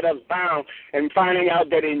that had us bound and finding out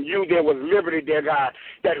that in you there was liberty, dear God,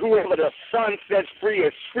 that whoever the Son sets free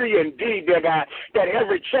is free indeed, dear God, that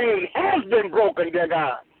every chain has been broken, dear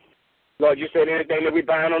God. Lord, you said anything that we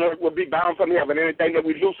bind on earth will be bound from heaven. Anything that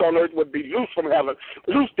we loose on earth would be loosed from heaven,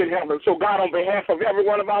 loosed in heaven. So, God, on behalf of every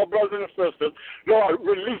one of our brothers and sisters, Lord,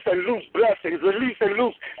 release and loose blessings, release and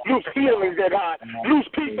loose healings, dear God. Loose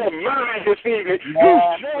peace of mind this evening. Loose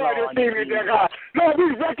joy this evening, dear God. Lord,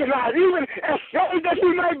 we recognize, even as saved as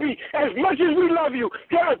we may be, as much as we love you,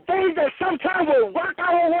 there are things that sometimes will rock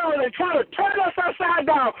our world and try to turn us upside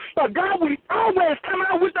down. But, God, we always come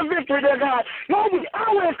out with the victory, dear God. Lord, we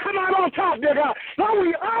always come out on top, dear God. Lord,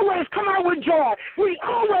 we always come out with joy. We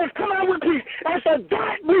always come out with peace. And for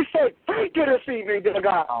that, we say thank you this evening, dear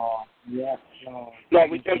God. Yes, Lord.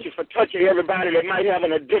 Lord, we thank you for touching everybody that might have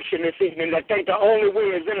an addiction this evening, that think the only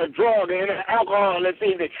way is in a drug and in alcohol this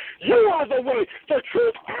evening. You are the way, the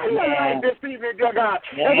truth, and the life this evening, dear God.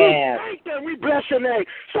 And we thank you and we bless your name.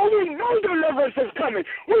 So we know deliverance is coming.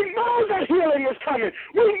 We know that healing is coming.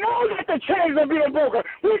 We know that the chains are being broken.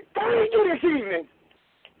 We thank you this evening.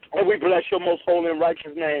 And we bless your most holy and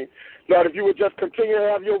righteous name. Lord, if you would just continue to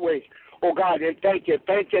have your way. Oh, God, and thank you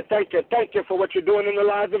for what you're doing in the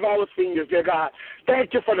lives of our seniors, dear God.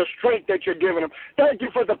 Thank you for the strength that you're giving them. Thank you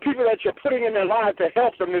for the people that you're putting in their lives to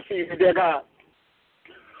help them this evening, dear God.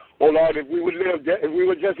 Oh, Lord, if we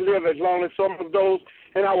would just live as long as some of those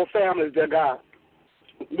in our families, dear God.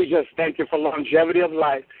 We just thank you for longevity of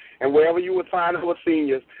life. And wherever you would find our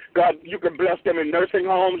seniors, God, you can bless them in nursing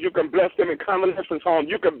homes. You can bless them in convalescence homes.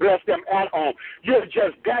 You can bless them at home. You're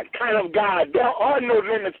just that kind of God. There are no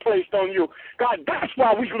limits placed on you. God, that's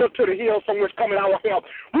why we look to the hills from which coming our help.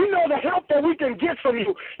 We know the help that we can get from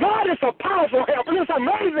you. God, it's a powerful help, and it's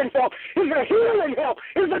amazing help. It's a healing help.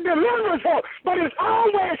 It's a deliverance help. But it's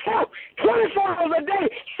always help. 24 hours a day,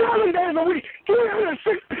 7 days a week,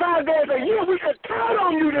 365 days a year. We can count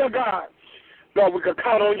on you, dear God. Lord, we could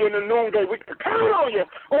count on you in the noonday. We could count on you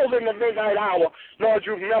over in the midnight hour. Lord,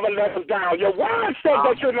 you've never let us down. Your word said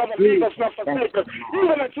that you'll never leave us nor forsake us,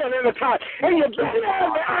 even until the end of time. And you've been there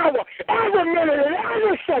every hour, every minute, and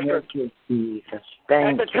every second. Thank you, Jesus.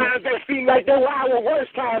 At the times that seem like they were our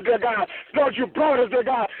worst times, dear God. Lord, you brought us, dear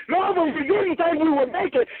God. Lord, when we didn't think we would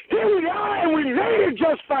make it, here we are, and we made it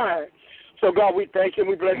just fine. So, God, we thank you and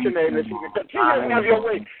we bless your name this evening. Continue to have your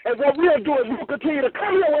way. And what we'll do is we'll continue to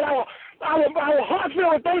come here with our hearts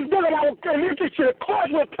filled with thanksgiving, our community to the court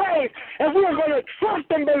with praise, and we are going to trust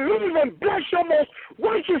and believe and bless your most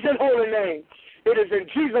righteous and holy name. It is in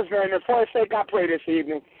Jesus' name and for his sake I pray this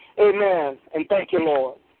evening. Amen. And thank you,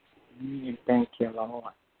 Lord. Thank you, Lord.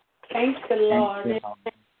 Thank you, Lord. Thank you, Lord.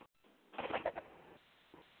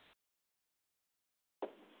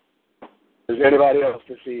 Is there anybody else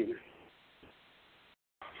this evening?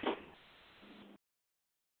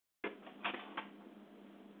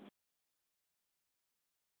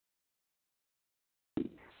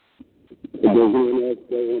 If there's anyone else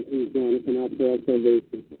that wants to join us in our prayer of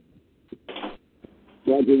salvation.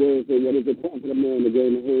 God, your word says, what is the profit of man to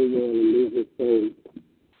gain the whole world and lose his soul?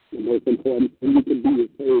 The most important thing you can do is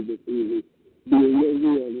save this evening. Be in your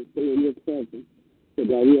will and stay in your presence. So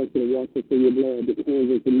God, we ask you to wash us in your blood, to cleanse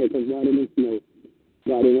us and make us whiter than snow.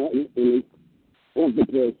 God, and offer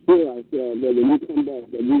to assure ourselves that when you come back,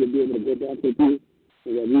 that we will be able to go back with you,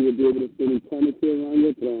 and that we will be able to spend eternity around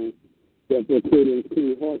your throne. Therefore, creating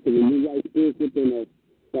clean hearts and a new right spirit within us.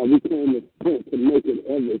 God, we claim the strength to make it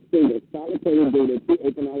every single solitary day that you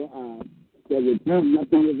open our eyes. That with you,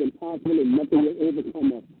 nothing is impossible and nothing will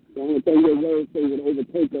overcome us. The only thing your word says would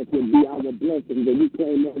overtake us would be our blessings. And we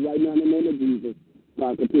claim that right now in the name of Jesus.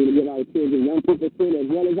 God, continue to give our children young people sin as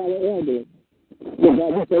well as our elderly. So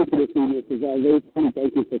God, we thank you this evening for salvation.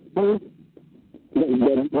 Thank you for strength. That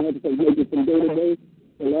make it from day to day.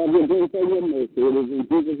 The Lord will bring for your mercy. It is in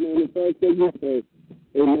Jesus' name and first that you say.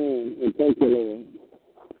 Amen. And thank you, Lord.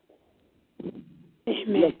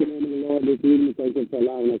 Amen. Bless the name of the Lord this evening. Thank you for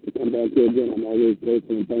allowing us to come back here again. I'm always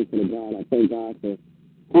grateful and thankful to God. I thank God for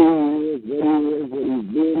who he is, what he is, what he's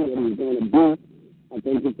doing, what he's going to do. I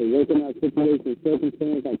thank him for working our situation,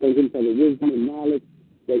 circumstance. I thank him for the wisdom and knowledge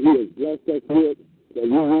that he has blessed us with, that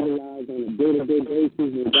we utilize on a day-to-day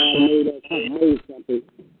basis. When God made us, he made something.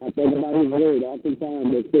 I think about his word oftentimes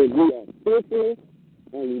that says we are fearfully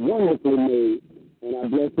and wonderfully made. And I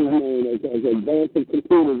bless his name as advanced as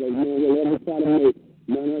computers as man will ever try to make.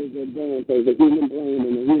 None of us advanced as the human brain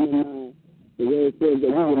and the human mind. The word says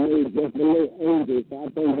that we were made just below angels. So I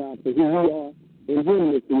thank God for who we are in him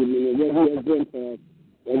this evening and what he has done for us.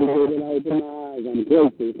 Every day that I open my eyes, I'm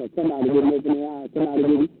grateful for somebody didn't open their eyes. Somebody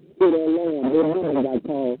didn't hear their alarm. Their name got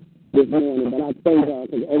called this morning. But I thank God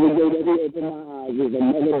because every day that he opened my eyes is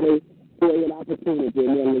another day for an opportunity.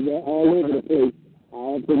 And they're all over the place. I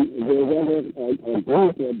often, there's ever a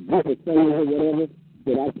group or book or singers or whatever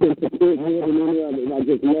that I tend to quit more than any others. I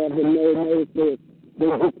just love them, know they're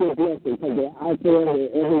just a blessing because they're out there,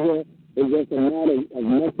 they're everywhere. It's just a matter of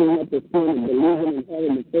messing up the sin and believing and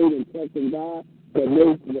having the faith and trusting God that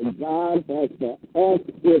makes what God has for us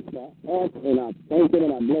is for us. And I thank him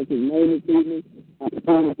and I bless his name this evening. I pray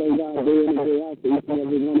to thank God day in and day out for each and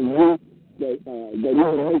every one of you that you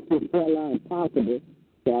will make this prayer line possible.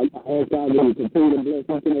 So I ask God that you continue to bless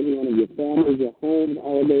each and every one of your families, your homes,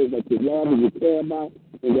 all those that you love and you care about,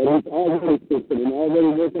 and that he's already fixing and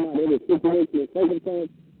already working out every situation and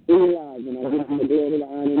circumstance in your lives. And I give you the glory, the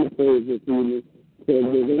honor, and the praise this evening. So if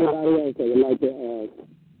there's anybody else that would like to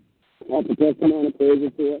offer testimony, praise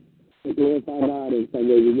report, and glorify God in some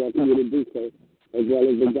way, we welcome you to do so, as well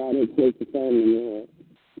as the God has placed the family in your heart.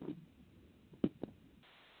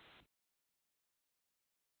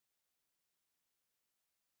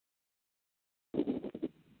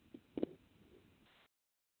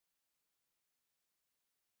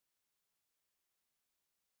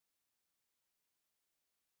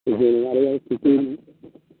 Is there anybody else this evening?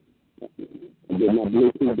 Did my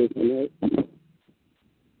Bluetooth disconnect?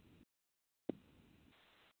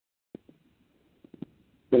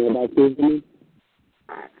 Can anybody speak to me?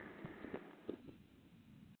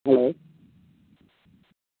 Hello?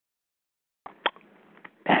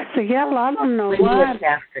 That's Pastor Keller, I don't know We're why. here,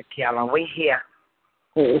 Pastor Keller. We're here.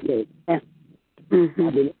 Oh, okay. Mm-hmm.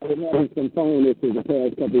 I've been having some phone issues the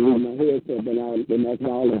past couple of weeks. My headset been out, and that's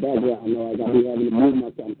all the background noise. I'll be having to move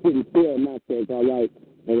myself. I'm pretty still now, so it's all right.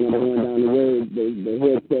 And when I'm going down the road, the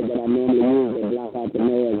headset that I normally use to block out the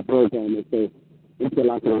noise broke on me. So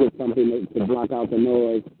until I can get something to block out the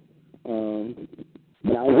noise.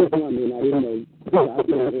 But I was just wondering, I didn't know. I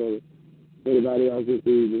can't hear anybody else this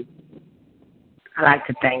evening. I like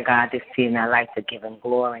to thank God this evening. I like to give him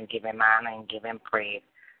glory and give him honor and give him praise.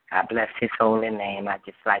 I bless his holy name. I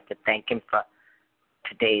just like to thank him for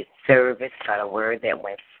today's service, for the word that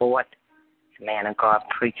went forth. The man of God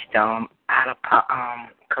preached out of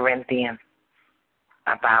Corinthians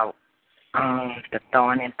about the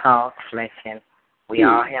thorn in Paul's flesh, and we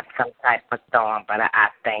all have some type of thorn, but I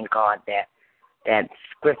thank God that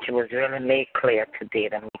scripture was really made clear today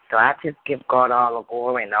to me. So I just give God all the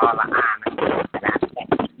glory and all the honor, and I thank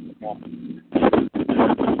him.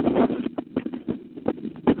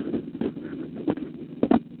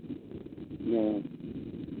 Yeah.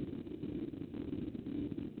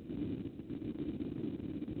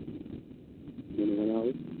 Anyone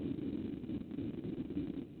else?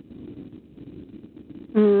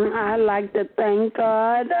 I'd like to thank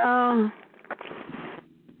God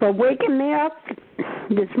for waking me up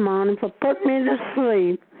this morning, for putting me to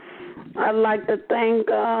sleep. I'd like to thank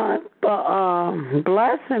God for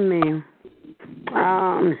blessing me.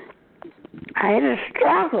 I had a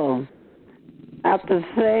struggle. I have to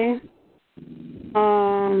say,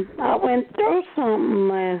 I went through something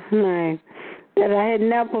last night that I had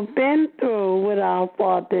never been through with our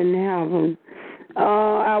Father in heaven.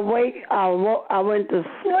 I went to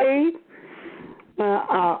sleep.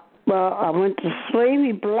 I went to sleep.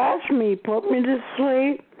 He blessed me, put me to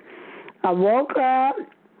sleep. I woke up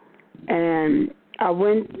and I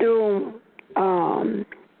went through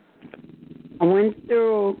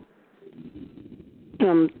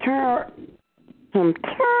some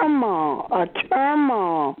turmoil.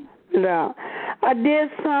 I did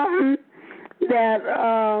something that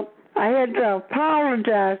I had to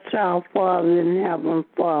apologize to our Father in heaven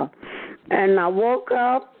for. And I woke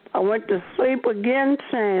up, I went to sleep again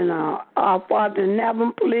saying, our Father in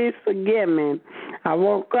heaven, please forgive me. I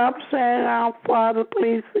woke up saying, our Father,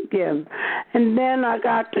 please forgive me. And then I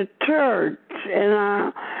got to church, and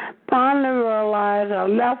I finally realized I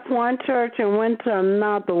left one church and went to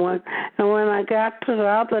another one. And when I got to the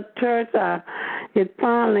other church, it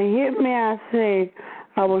finally hit me.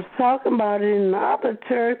 I was talking about it in the other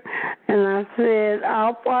church, and I said,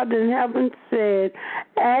 our Father in heaven said,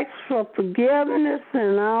 ask for forgiveness,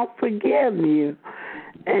 and I'll forgive you.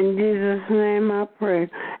 In Jesus' name I pray.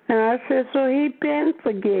 And I said, so he been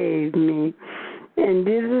forgave me. In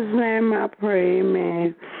Jesus' name I pray,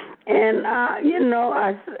 amen. And,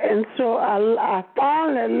 so I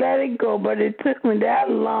finally let it go, but it took me that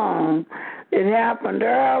long. It happened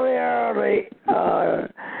early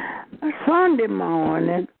Sunday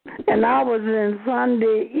morning, and I was in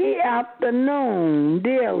Sunday afternoon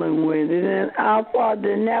dealing with it, and our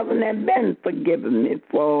Father in heaven had been forgiving me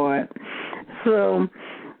for it. So,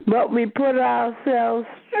 but we put ourselves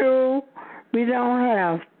through. We don't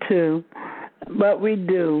have to, but we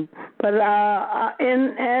do. But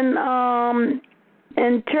in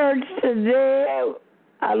church today,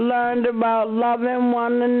 I learned about loving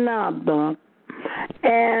one another,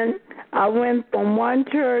 and I went from one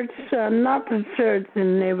church to another church,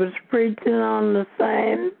 and they was preaching on the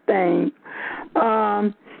same thing.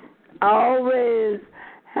 I always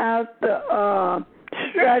have to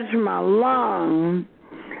stretch my lungs,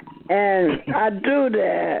 and I do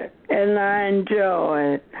that, and I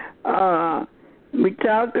enjoy it. We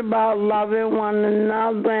talked about loving one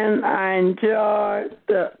another, and I enjoyed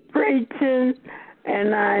the preaching,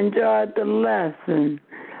 and I enjoyed the lesson.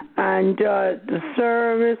 I enjoyed the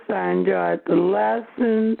service. I enjoyed the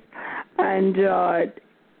lessons. I enjoyed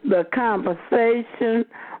the conversation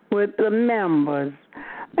with the members.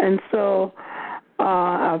 And so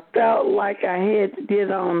I felt like I had to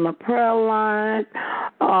get on the prayer line.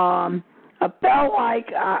 I felt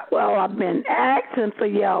like, I've been asking for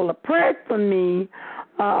y'all to pray for me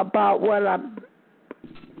about what I've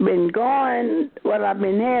been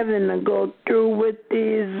having to go through with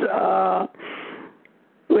these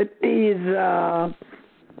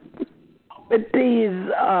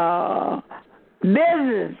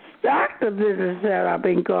doctor visits that I've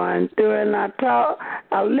been going through, and I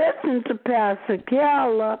listened to Pastor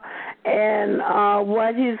Keller and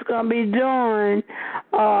what he's going to be doing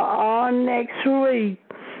all next week,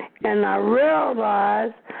 and I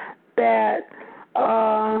realized that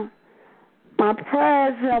my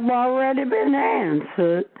prayers have already been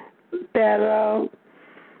answered. that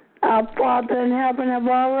our Father in heaven have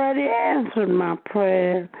already answered my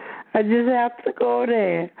prayer. I just have to go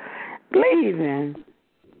there, believing,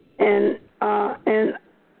 and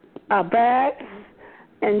our backs,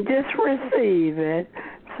 and just receive it.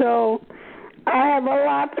 So I have a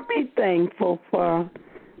lot to be thankful for.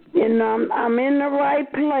 You know, I'm in the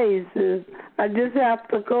right places. I just have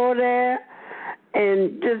to go there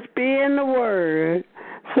and just be in the Word.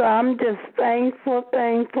 So I'm just thankful.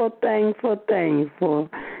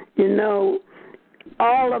 You know,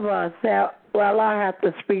 all of us have, well, I have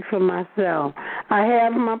to speak for myself. I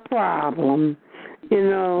have my problem, you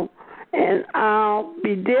know, and I'll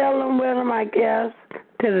be dealing with them, I guess,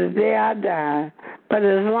 to the day I die. But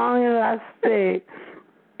as long as I stay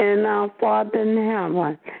in our Father in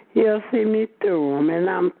heaven, He'll see me through them. And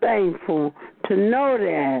I'm thankful to know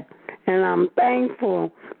that. And I'm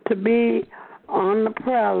thankful to be on the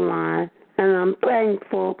prayer line. And I'm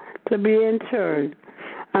thankful to be in church.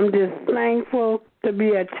 I'm just thankful to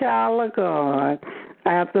be a child of God. I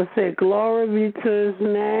have to say glory be to His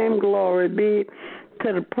name. Glory be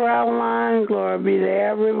to the prayer line. Glory be to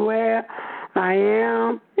everywhere I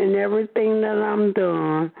am and everything that I'm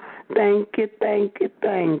doing. Thank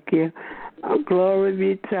you. Glory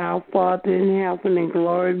be to our Father in heaven, and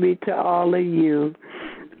glory be to all of you.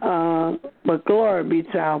 But glory be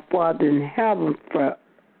to our Father in heaven for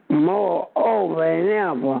more over and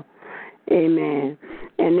ever. Amen.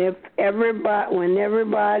 And when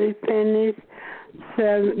everybody finishes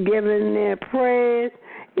giving their praise,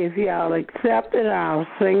 if y'all accept it, I'll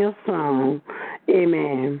sing a song.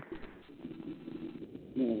 Amen.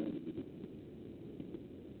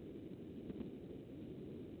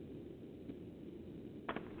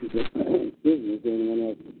 Anyone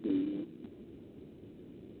else?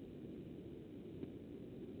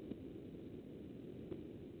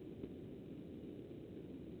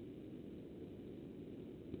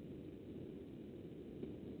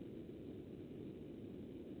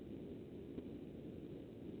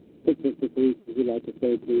 Sister Police, would you like to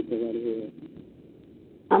say, please, right here?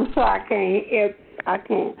 I'm sorry, I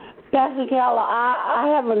can't. Pastor Keller, I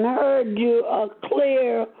haven't heard you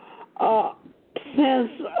clear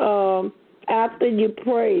since after you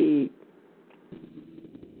prayed.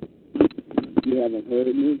 You haven't heard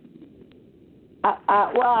me?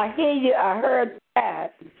 Well, I hear you. I heard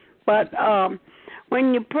that. But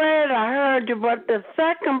when you prayed, I heard you. But the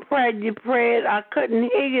second prayer you prayed, I couldn't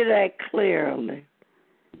hear you that clearly.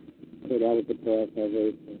 So that was the prayer of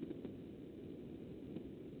salvation.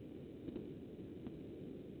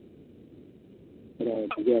 Did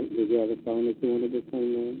you have a song that you wanted to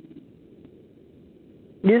sing on?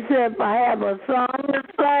 You said if I have a song to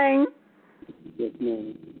sing? Yes,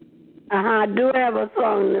 ma'am. I do have a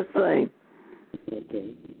song to sing. Okay.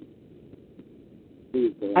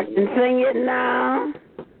 Please go ahead. I can sing it now?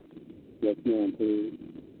 Yes, ma'am, please.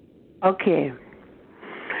 Okay.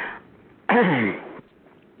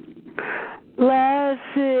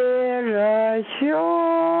 Blessed assurance,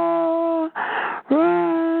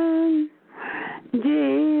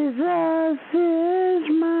 Jesus is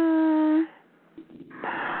mine.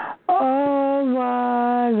 Oh,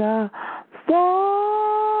 what a foretaste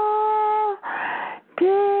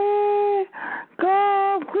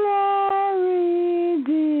of glory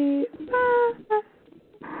divine,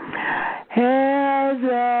 has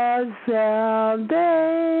a salvation,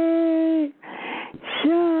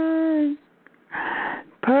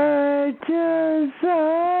 purchase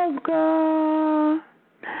of God,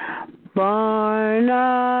 born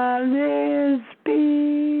of His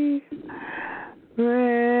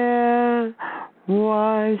Spirit,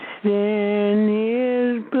 washed in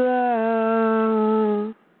His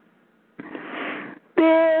blood.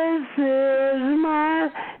 This is my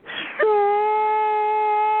story.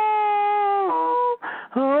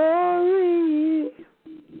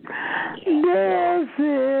 This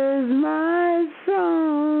is my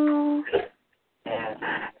song,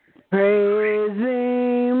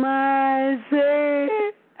 praising my Savior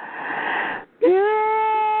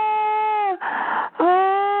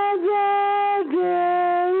all the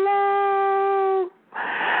day long.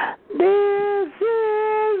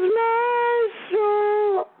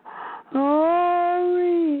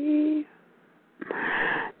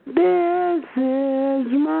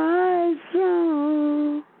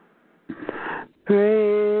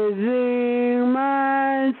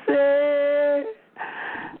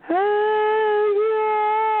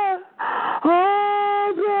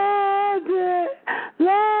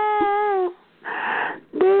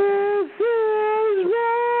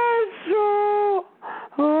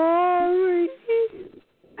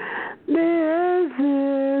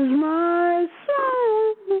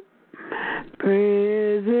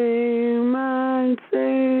 praising my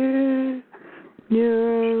Savior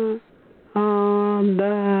all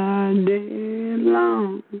the day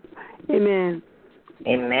long. Amen.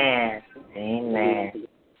 Amen. Amen.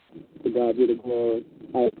 To God be the glory.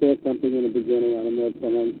 I said something in the beginning. I don't know if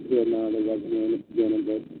someone's here now that wasn't here in the beginning,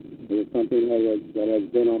 but it was something that has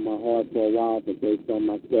been on my heart for a while, but based on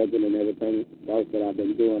my schedule and everything else that I've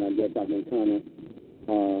been doing, I guess I've been kind of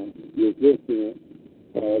resisting it.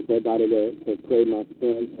 Everybody to pray my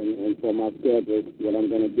strength and for my schedule. What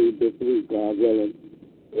I'm going to do this week, God willing,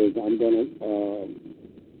 is I'm going to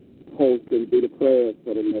host and do the prayers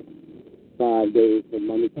for the next 5 days,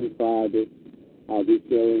 from Monday through Friday. I'll be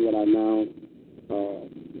sharing what I now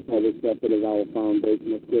have accepted as our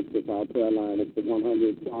foundational scripture for our prayer line. It's the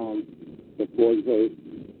 100 Psalms, the 4th verse.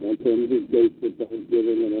 Enter into his gates with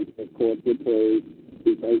thanksgiving and enter his courts with praise.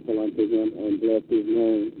 Be thankful unto him and bless his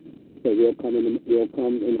name. So we'll come in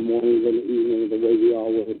the mornings and the evenings the way we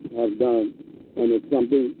always have done. And if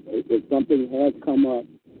something has come up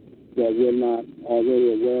that we're not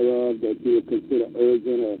already aware of, that you would consider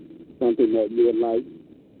urgent or something that you would like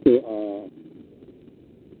to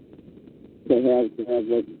have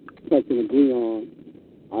us touch and agree on,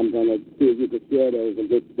 I'm going to see if you can share those and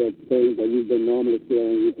just the things that we've been normally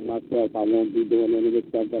sharing with myself. I won't be doing any of the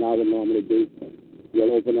stuff that I would normally do.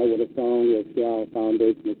 We'll open up with a song, we'll share our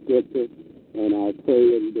foundational scripture, and I'll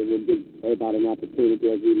pray, and then we'll give everybody an opportunity,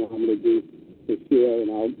 as we normally do, to share, and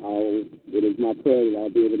it is my prayer that I'll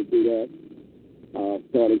be able to do that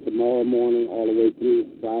starting tomorrow morning all the way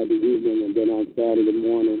through Friday evening, and then on Saturday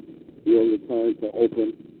morning we'll return to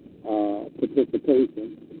open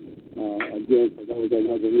participation. Again, for those that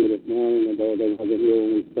wasn't here this morning and those that wasn't here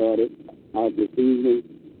when we started out this evening,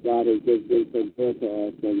 God has just been so good to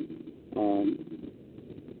us, and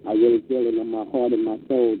I really feel it in my heart and my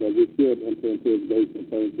soul that we should enter into his gates with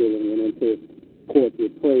thanksgiving and into his courts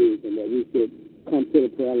with praise, and that we should come to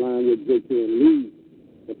the prayer line with victory and leave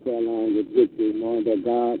the prayer line with victory, knowing that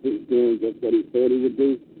God is doing just what he said he would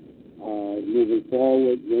do. Moving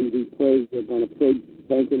forward, when we pray, we're going to pray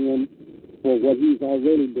thanking him for what he's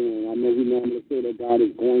already doing. I know we normally say that God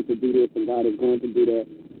is going to do this and God is going to do that,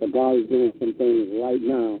 but God is doing some things right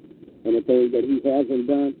now. And the things that he hasn't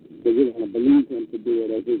done, that we're going to believe him to do it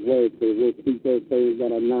as his word says. We'll speak those things that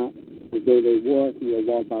are not as though they were. We'll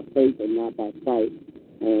walk by faith and not by sight.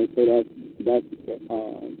 And so that's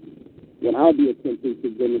what I'll be attempting to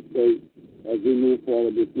demonstrate as we move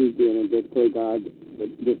forward this weekend, and just pray God,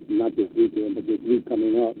 not this weekend, but this week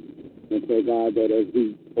coming up, and pray God that as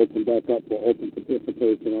we open back up for open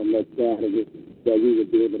participation on next Saturday, that we would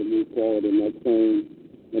be able to move forward in that same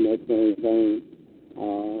vein.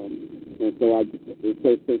 And so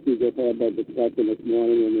since we just had that discussion this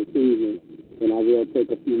morning and this evening, and I will take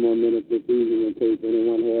a few more minutes this evening in case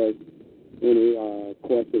anyone has any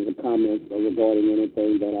questions or comments regarding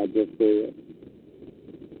anything that I just said.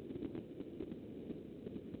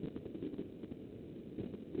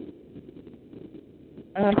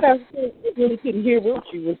 Pastor, I really couldn't hear what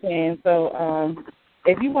you were saying, so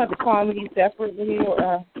if you want to call me separately,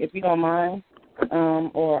 or if you don't mind,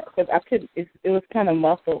 or because I couldn't, it was kind of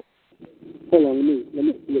muffled. Hold on, let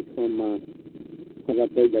me switch from mine, because I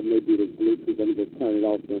think that may be the Bluetooth. Let me just turn it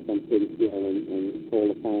off since I'm sitting still and hold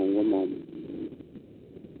the phone. 1 moment.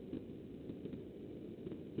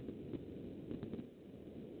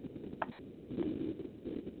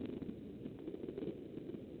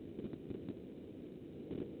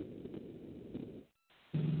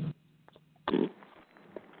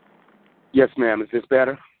 Yes, ma'am. Is this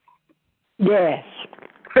better? Yes.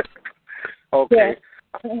 Okay.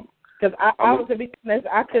 Because I was, to be honest,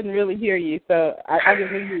 I couldn't really hear you, so I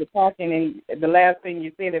just knew you were talking, and the last thing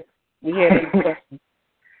you said, if we had any questions.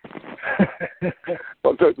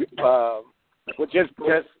 Well,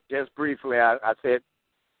 just briefly, I said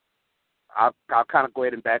I'll kind of go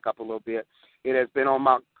ahead and back up a little bit. It has been on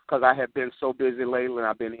my, because I have been so busy lately, and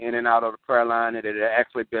I've been in and out of the prayer line, and it had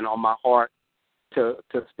actually been on my heart to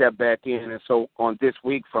step back in. And so on this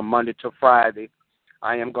week, from Monday to Friday,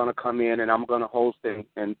 I am going to come in and I'm going to host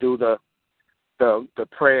and do the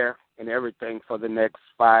prayer and everything for the next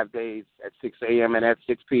 5 days at 6 a.m. and at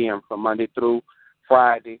 6 p.m. from Monday through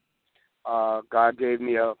Friday. God gave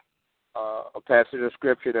me a passage of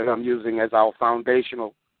scripture that I'm using as our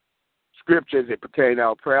foundational scriptures that pertain to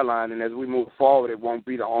our prayer line. And as we move forward, it won't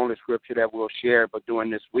be the only scripture that we'll share, but during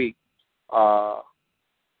this week,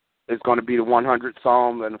 it's going to be the 100th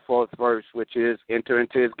Psalm and the 4th verse, which is, enter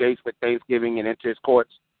into his gates with thanksgiving and into his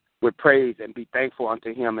courts with praise, and be thankful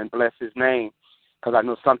unto him and bless his name. Because I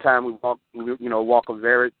know sometimes we walk a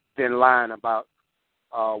very thin line about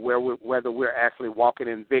whether we're actually walking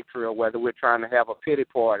in victory or whether we're trying to have a pity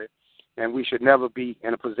party. And we should never be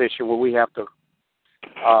in a position where we have to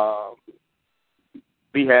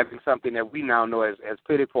be having something that we now know as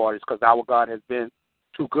pity parties, because our God has been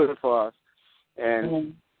too good for us.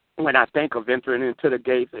 And when I think of entering into the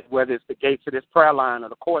gates, whether it's the gates of this prayer line or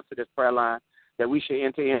the courts of this prayer line, that we should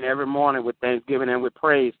enter in every morning with thanksgiving and with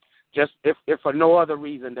praise, just if for no other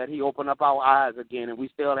reason that he opened up our eyes again and we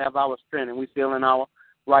still have our strength and we still in our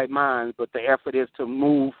right minds. But the effort is to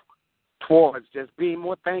move towards just being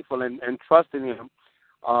more thankful and trusting him.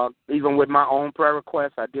 Even with my own prayer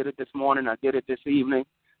requests, I did it this morning, I did it this evening.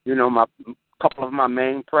 You know, a couple of my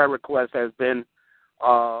main prayer requests has been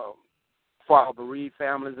for our bereaved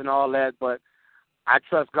families and all that, but I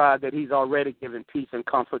trust God that he's already given peace and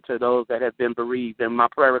comfort to those that have been bereaved. And my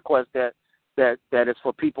prayer request that is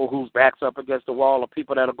for people whose backs up against the wall or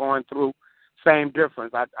people that are going through same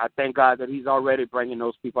difference. I thank God that he's already bringing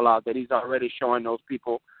those people out, that he's already showing those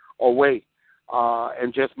people a way,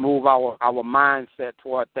 and just move our mindset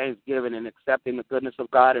toward thanksgiving and accepting the goodness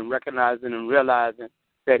of God and recognizing and realizing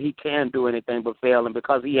that he can do anything but fail. And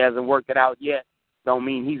because he hasn't worked it out yet, don't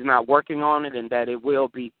mean he's not working on it, and that it will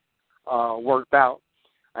be worked out.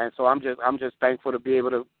 And so I'm just thankful to be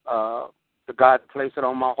able to God place it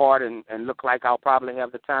on my heart and look like I'll probably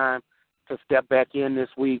have the time to step back in this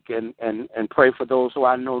week and pray for those who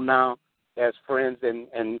I know now as friends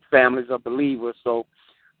and families of believers. So,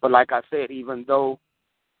 but like I said, even though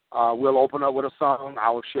we'll open up with a song,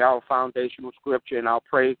 I will share our foundational scripture and I'll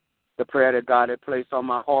pray the prayer that God had placed on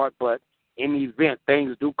my heart. But in the event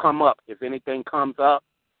things do come up, if anything comes up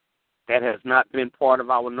that has not been part of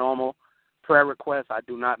our normal prayer requests, I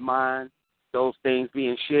do not mind those things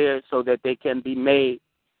being shared so that they can be made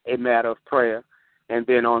a matter of prayer. And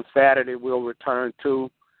then on Saturday, we'll return to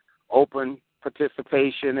open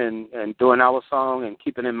participation and doing our song and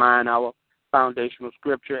keeping in mind our foundational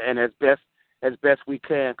scripture, and as best we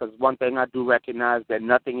can, because one thing I do recognize that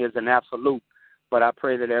nothing is an absolute, but I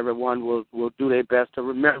pray that everyone will do their best to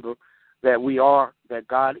remember that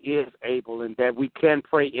God is able, and that we can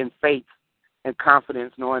pray in faith and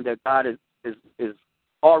confidence, knowing that God is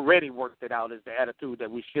already worked it out, is the attitude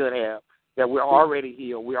that we should have, that we're already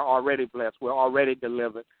healed, we're already blessed, we're already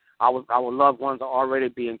delivered, our loved ones are already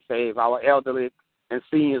being saved, our elderly and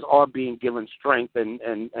seniors are being given strength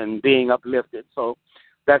and being uplifted. So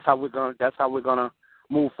that's how we're gonna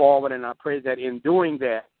move forward, and I pray that in doing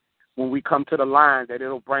that, when we come to the line, that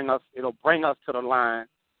it'll bring us to the line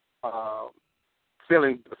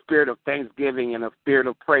feeling the spirit of thanksgiving and a spirit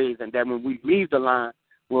of praise, and that when we leave the line,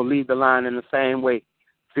 we'll leave the line in the same way,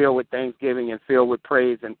 filled with thanksgiving and filled with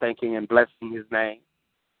praise and thanking and blessing his name.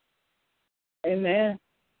 Amen.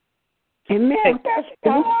 Amen.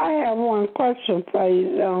 I have one question for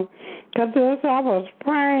you, though, because as I was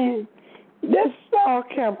praying, this thought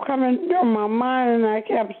kept coming through my mind, and I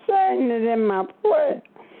kept saying it in my prayer.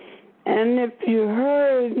 And if you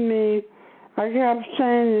heard me, I kept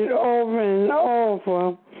saying it over and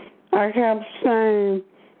over. I kept saying,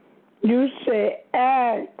 you say,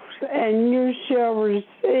 ask and you shall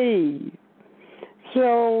receive.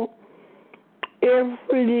 So if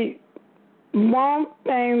we want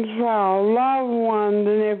things for our loved ones,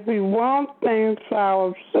 and if we want things for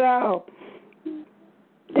ourselves,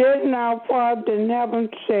 didn't our Father in heaven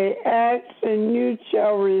say, ask and you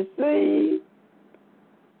shall receive?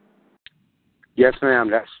 Yes, ma'am,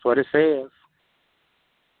 that's what it says.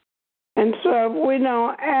 And so if we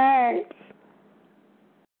don't ask,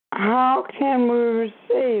 how can we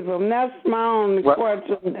receive them? That's my only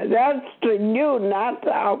question. That's to you, not to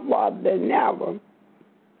our Father in heaven.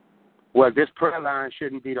 Well, this prayer line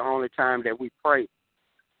shouldn't be the only time that we pray.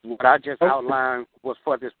 What I just outlined was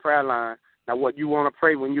for this prayer line. Now, what you want to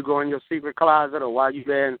pray when you go in your secret closet or while you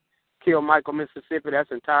there in Kill Michael, Mississippi,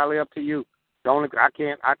 that's entirely up to you. I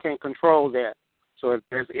can't control that. So if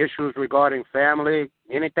there's issues regarding family,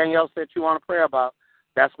 anything else that you want to pray about,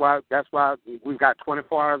 that's why we've got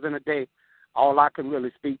 24 hours in a day. All I can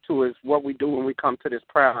really speak to is what we do when we come to this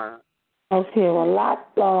prayer line. Okay, well, I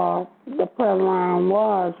thought the prayer line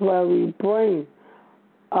was where we bring.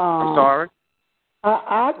 I'm sorry?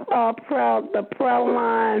 I thought the prayer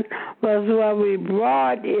line was where we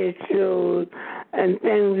brought issues and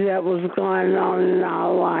things that was going on in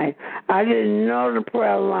our life. I didn't know the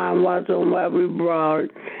prayer line wasn't where we brought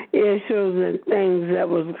issues and things that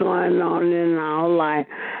was going on in our life.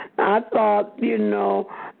 I thought,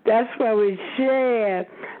 that's where we shared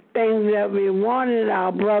things that we wanted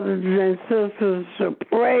our brothers and sisters to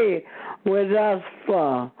pray with us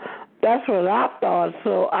for. That's what I thought,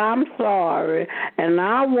 so I'm sorry. And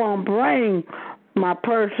I won't bring my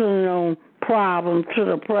personal problem to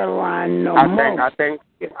the prayer line no more. I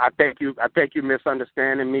think you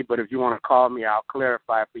misunderstanding me. But if you want to call me, I'll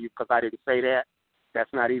clarify for you because I didn't say that.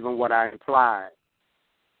 That's not even what I implied.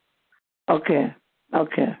 Okay.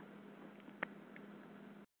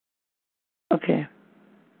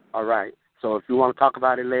 All right. So if you want to talk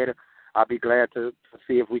about it later, I'll be glad to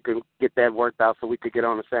see if we can get that worked out so we could get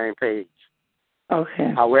on the same page.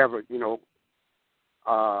 Okay. However, in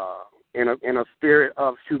a spirit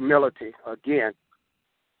of humility, again,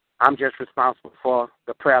 I'm just responsible for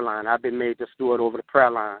the prayer line. I've been made the steward over the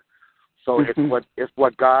prayer line. So it's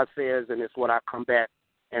what God says, and it's what I come back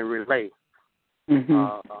and relay.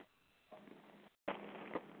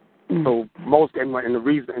 So most and the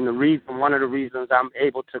reason one of the reasons I'm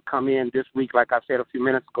able to come in this week, like I said a few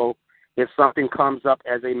minutes ago, if something comes up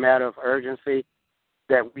as a matter of urgency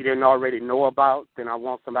that we didn't already know about, then I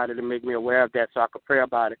want somebody to make me aware of that so I could pray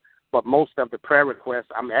about it. But most of the prayer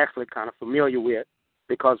requests I'm actually kind of familiar with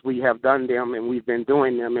because we have done them and we've been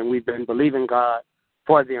doing them and we've been believing God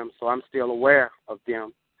for them, so I'm still aware of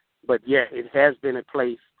them. But, yeah, it has been a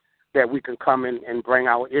place that we can come in and bring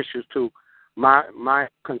our issues to. My main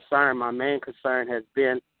concern has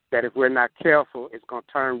been that if we're not careful, it's going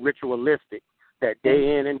to turn ritualistic, that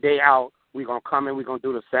day in and day out, we're going to come and we're going to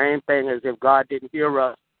do the same thing as if God didn't hear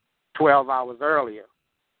us 12 hours earlier.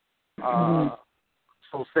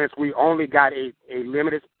 So since we only got a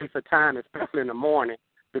limited space of time, especially in the morning,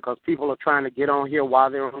 because people are trying to get on here while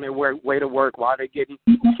they're on their way to work, while they're getting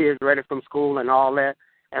kids ready from school and all that,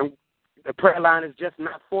 and the prayer line is just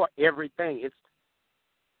not for everything. It's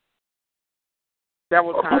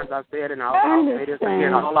several times I said, and I'll say this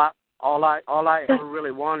again, all I ever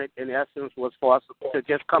really wanted, in essence, was for us to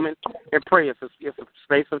just come in and pray. It's a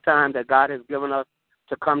space of time that God has given us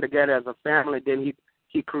to come together as a family. Then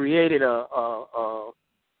He created a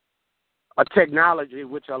technology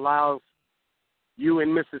which allows you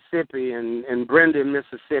in Mississippi and Brenda in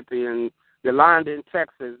Mississippi and Yolanda in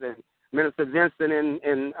Texas and Minister Vincent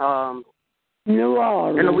in New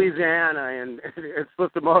Orleans, in Louisiana, and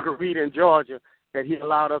Sister Marguerite in Georgia, that He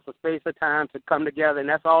allowed us a space of time to come together, and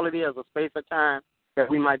that's all it is, a space of time that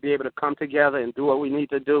we might be able to come together and do what we need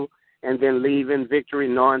to do and then leave in victory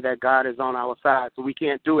knowing that God is on our side. So we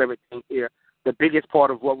can't do everything here. The biggest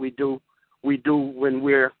part of what we do when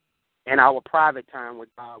we're in our private time with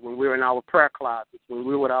God, when we're in our prayer closets, when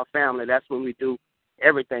we're with our family. That's when we do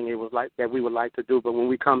everything it was like that we would like to do. But when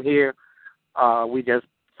we come here, we just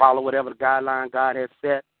follow whatever the guideline God has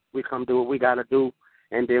set. We come do what we got to do,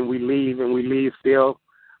 and then we leave, and we leave still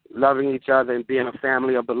loving each other and being a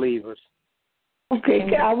family of believers.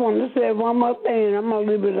 Okay, I want to say one more thing, and I'm going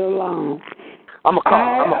to leave it alone. I'm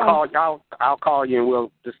gonna call y'all. I'll call you and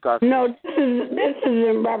we'll discuss. No, this is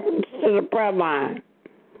in reference to the prayer line.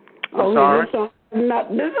 I'm sorry. This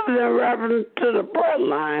is in reference to the prayer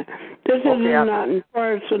line. This is nothing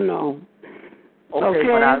personal.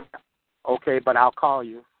 Okay, but I'll call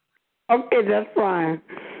you. Okay, that's fine.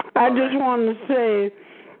 I just want to say,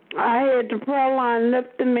 I had the prayer line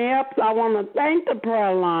lifting me up. So I want to thank the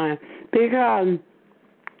prayer line because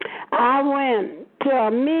I went to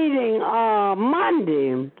a meeting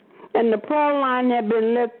Monday, and the prayer line had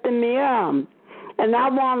been lifting me up. And I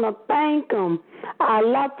want to thank them. I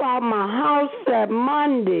left out my house that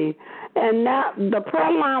Monday, and the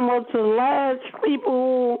prayer line was the last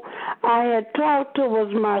people who I had talked to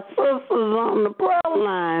was my sisters on the prayer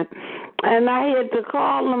line. And I had to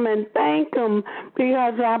call them and thank them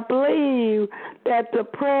because I believe that the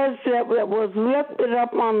prayers that was lifted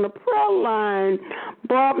up on the prayer line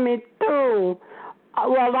brought me through.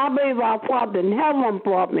 Well, I believe our Father in heaven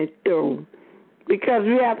brought me through. Because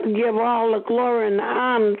we have to give all the glory and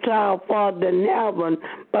honor to our Father in heaven.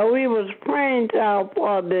 But we was praying to our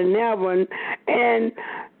Father in heaven, and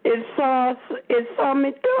it saw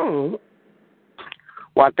me through.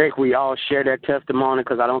 Well, I think we all share that testimony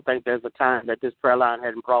because I don't think there's a time that this prayer line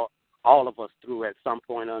hadn't brought all of us through at some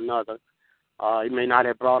point or another. It may not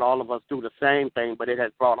have brought all of us through the same thing, but it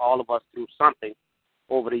has brought all of us through something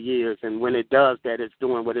over the years. And when it does that, it's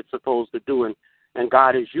doing what it's supposed to do, and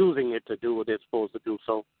God is using it to do what it's supposed to do.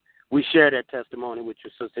 So we share that testimony with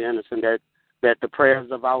your Sister Anderson, that the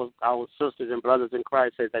prayers of our sisters and brothers in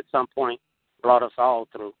Christ has at some point brought us all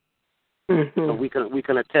through. Mm-hmm. So we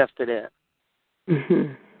can attest to that.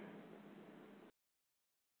 Mm-hmm.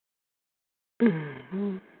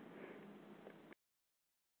 Mm-hmm.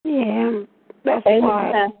 Yeah, that's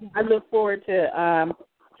why I look forward to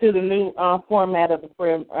the new format of the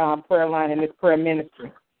prayer line and this prayer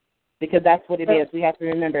ministry. Because that's what it is. We have to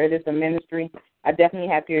remember it is a ministry. I definitely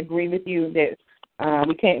have to agree with you that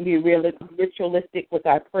we can't be ritualistic with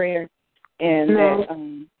our prayer.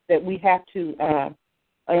 and that we have to.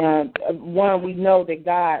 One, we know that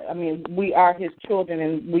God. I mean, we are His children,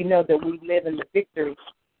 and we know that we live in the victory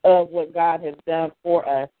of what God has done for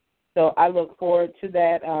us. So I look forward to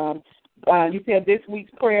that. You said this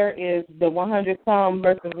week's prayer is the 100th Psalm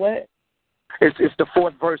versus what? It's the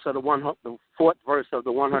fourth verse of the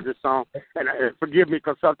 100th Psalm. And forgive me,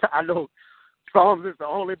 because sometimes I know Psalms is the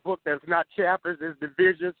only book that's not chapters, it's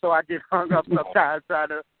divisions. So I get hung up sometimes trying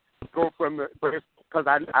to go from the. But it's because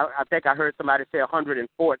I think I heard somebody say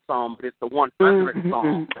 104th Psalm, but it's the 100th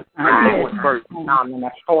Psalm. Fourth verse.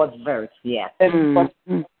 The fourth verse. Yes.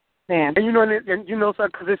 And you know, sir,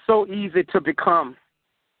 because it's so easy to become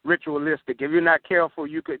ritualistic. If you're not careful,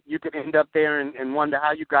 you could end up there and wonder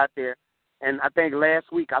how you got there. And I think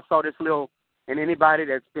last week I saw this little, and anybody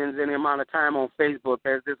that spends any amount of time on Facebook,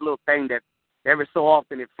 there's this little thing that every so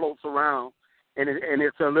often it floats around, and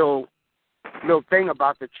it's a little thing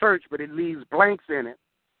about the church, but it leaves blanks in it.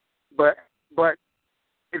 But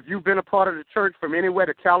if you've been a part of the church from anywhere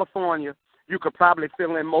to California, you could probably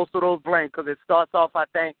fill in most of those blanks, because it starts off, I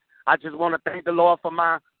think, I just want to thank the Lord for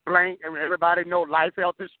my blank, and everybody know life,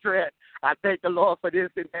 health, and strength. I thank the Lord for this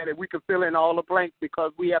and that, and we can fill in all the blanks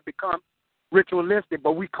because we have become ritualistic.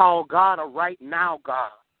 But we call God a right now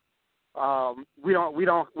God. We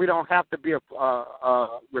don't have to be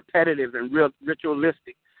repetitive and real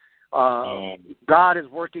ritualistic. God is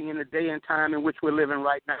working in the day and time in which we're living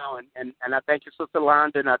right now, and I thank you, Sister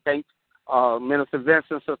Londa, and I thank Minister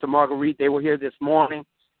Vincent, Sister Marguerite. They were here this morning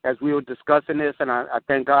as we were discussing this, and I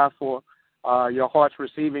thank God for your hearts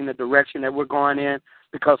receiving the direction that we're going in,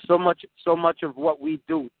 because so much of what we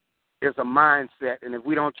do is a mindset, and if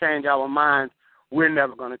we don't change our minds, we're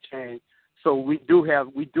never going to change. So we do have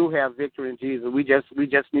victory in Jesus. We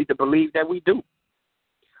just need to believe that we do.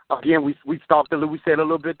 Again, we said a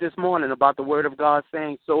little bit this morning about the Word of God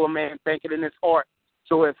saying, "So a man thinketh in his heart,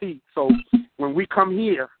 so is he." So when we come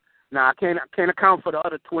here, now I can't account for the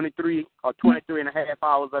other 23 or 23 and a half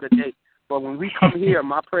hours of the day, but when we come here,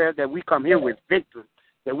 my prayer is that we come here with victory,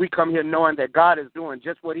 that we come here knowing that God is doing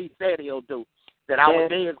just what He said He'll do, that our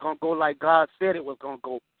day is going to go like God said it was going to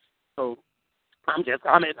go. So I'm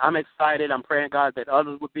excited. I'm praying, God, that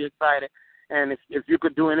others would be excited. And if you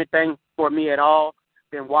could do anything for me at all,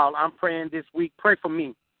 then while I'm praying this week, pray for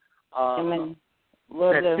me. Amen.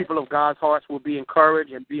 That people of God's hearts will be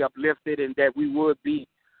encouraged and be uplifted, and that we would be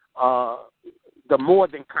the more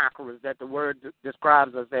than conquerors that the Word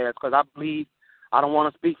describes us as. Because I believe, I don't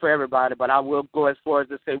want to speak for everybody, but I will go as far as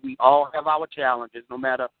to say we all have our challenges, no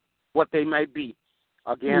matter what they may be.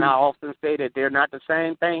 Again, I often say that they're not the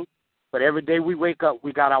same thing, but every day we wake up,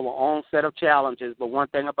 we got our own set of challenges. But one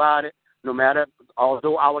thing about it,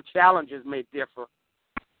 although our challenges may differ,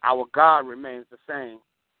 our God remains the same.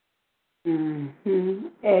 Mm-hmm.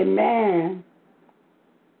 Amen.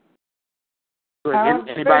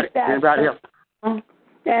 Anybody else?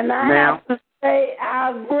 And I have to say, I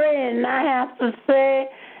agree, and I have to say,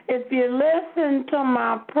 if you listen to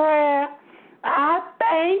my prayer, I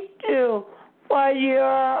thank you for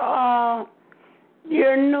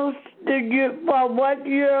for what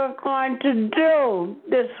you're going to do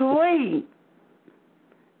this week.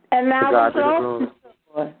 And I was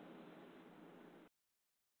open.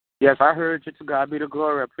 Yes, I heard you. To God be the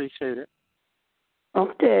glory. I appreciate it.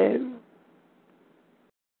 Okay.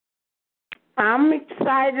 I'm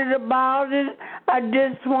excited about it. I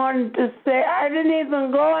just wanted to say I didn't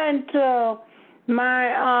even go into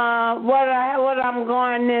my what I'm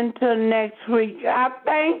going into next week. I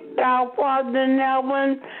thank our Father in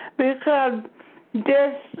heaven because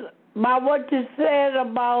this by what you said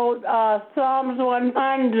about Psalms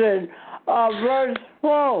 100, verse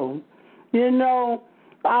 4. You know,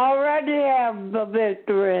 I already have the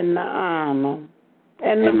victory and the honor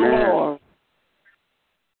and the glory.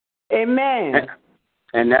 Amen.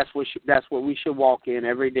 And that's what we should walk in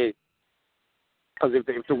every day. Because if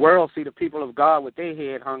the world see the people of God with their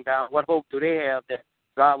head hung down, what hope do they have that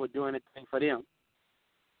God would do anything for them?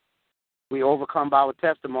 We overcome by our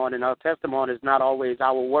testimony, and our testimony is not always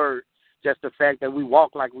our word. Just the fact that we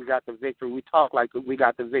walk like we got the victory, we talk like we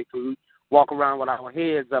got the victory, we walk around with our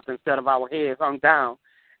heads up instead of our heads hung down.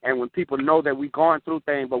 And when people know that we're going through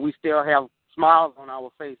things, but we still have smiles on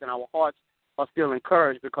our face and our hearts are still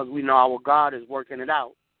encouraged because we know our God is working it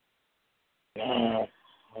out. Yes.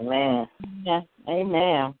 Amen. Yeah.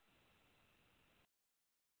 Amen.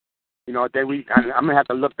 You know, I'm gonna have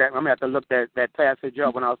to look that passage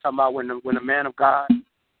up when I was talking about when the man of God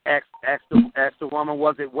asked the woman,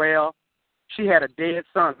 was it well? She had a dead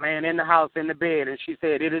son laying in the house in the bed, and she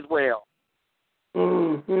said, "It is well."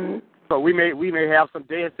 Mm-hmm. So we may have some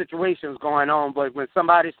dead situations going on, but when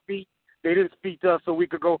somebody speaks, They didn't speak to us so we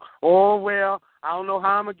could go, oh, well, I don't know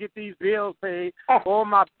how I'm going to get these bills paid. Oh,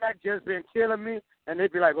 my back just been killing me. And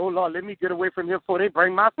they'd be like, oh, Lord, let me get away from here before they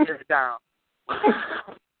bring my spirit down.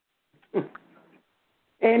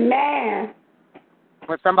 Amen.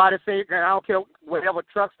 When somebody say, I don't care, whatever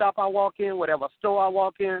truck stop I walk in, whatever store I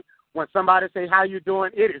walk in, when somebody say, how you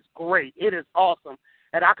doing, it is great. It is awesome.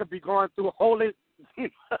 And I could be going through holy,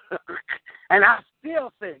 and I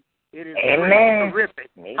still say, it is Amen. terrific.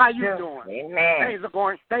 Me How you too. doing? Amen. Things are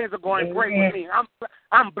going Amen. great with me.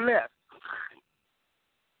 I'm blessed.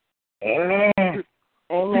 Amen.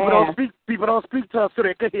 People don't speak to us so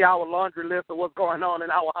they can hear our laundry list of what's going on in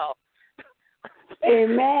our house.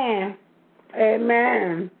 Amen.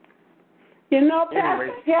 Amen. You know,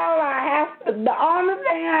 Pastor Keller, the only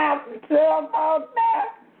thing I have to say about that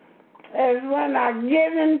is when I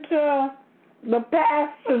get into the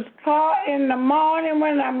pastor's car in the morning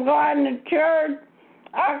when I'm going to church,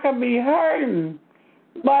 I could be hurting.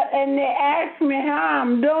 And they ask me how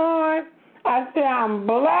I'm doing. I say I'm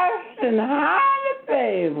blessed and highly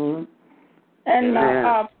favored. And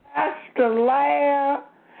Pastor Lair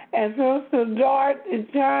and Sister Dorothy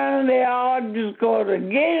Turner, they all just go to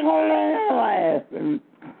giggling and laughing.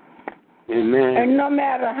 Amen. And no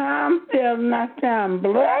matter how I'm feeling, I say I'm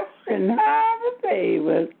blessed and highly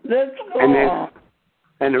favored. Let's go on.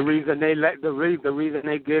 And the reason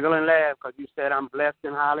they giggle and laugh, because you said I'm blessed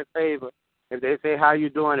and highly favored. If they say, how you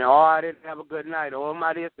doing? Oh, I didn't have a good night. Oh,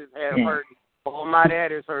 my this is hurting. Oh, my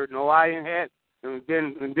that is hurting. Oh, I ain't had. And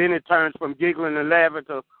then it turns from giggling and laughing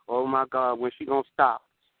to, oh, my God, when she going to stop?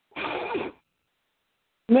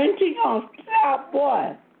 When she going to stop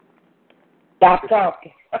what? Stop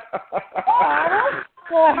talking. He's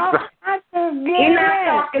not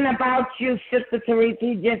talking about you, Sister Teresa.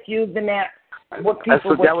 He's just using that what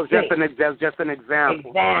people would say. That's just an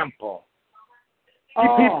example.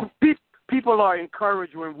 People are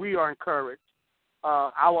encouraged when we are encouraged.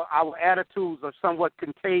 Our attitudes are somewhat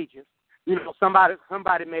contagious. You know, somebody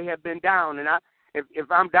may have been down, and if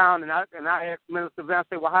I'm down and I ask Minister Van, I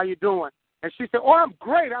say, well, how you doing? And she said, oh, I'm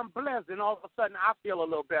great, I'm blessed, and all of a sudden I feel a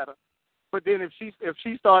little better. But then if she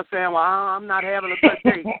starts saying, well, I'm not having a good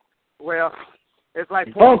day, well, it's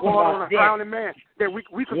like pouring water on a drowning man. That we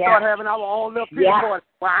could start having our own little pity party.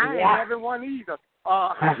 Well, I ain't having one either.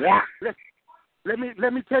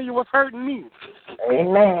 Let me tell you what's hurting me.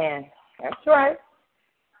 Amen. That's right.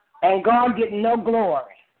 And God getting no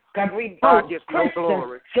glory. Because we both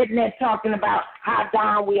Christians sitting there talking about how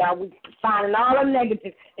down we are. We finding all the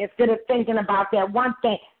negatives instead of thinking about that one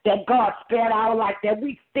thing that God spared our life, that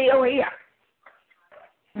we still here.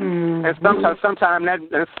 Mm-hmm. And sometimes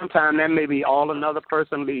that may be all another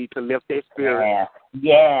person need to lift their spirit.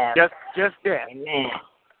 Yeah. Just that. Amen.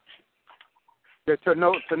 To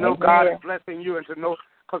know God is blessing you, and to know,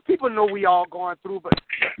 because people know we all going through, but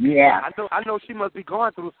I know she must be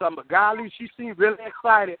going through something. But golly, she seems really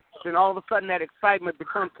excited. Then all of a sudden that excitement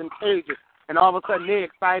becomes contagious, and all of a sudden they're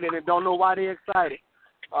excited and don't know why they're excited.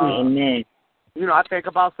 Amen. You know, I think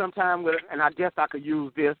about sometimes, and I guess I could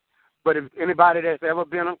use this, but if anybody that's ever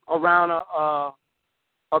been around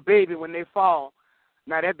a baby when they fall,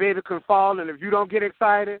 now that baby can fall, and if you don't get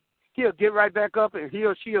excited, he'll get right back up, and he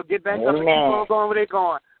or she'll get back up and keep on going where they're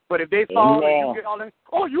going. But if they fall and you get all in,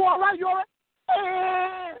 oh, you all right? You all right?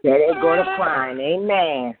 There they go to crying.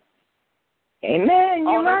 Amen. Amen.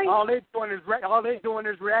 You're right. All they doing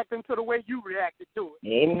is reacting to the way you reacted to it.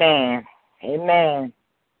 Amen. Amen.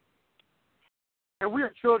 And we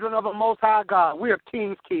are children of a Most High God. We are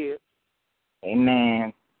King's kids.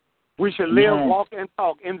 Amen. We should live, walk, and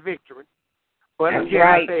talk in victory. But again,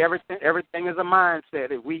 I say everything is a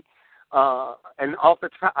mindset. If we and I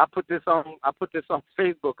put this on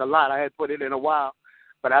Facebook a lot. I had put it in a while,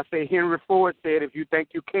 but I say Henry Ford said, "If you think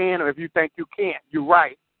you can, or if you think you can't, you're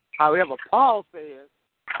right." However, Paul says,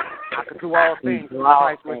 "I can do all things through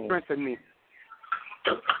Christ which strengthen me."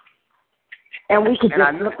 And we could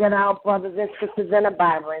just look at our brothers and sisters in the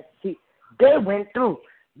Bible and see they went through.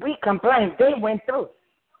 We complain, they went through.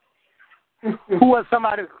 Who was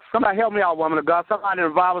somebody help me out, woman of God. Somebody in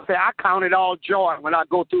the Bible said, I count it all joy when I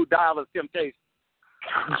go through divers temptations.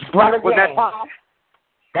 Brother was James. that Paul?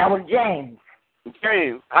 That was James.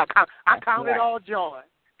 James. I count it all joy.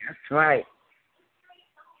 That's right.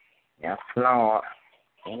 Yes, Lord.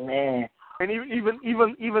 Amen. And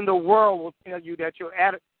even the world will tell you that your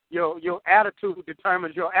attitude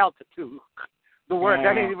determines your altitude. The word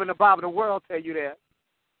that ain't even the Bible. The world tell you that.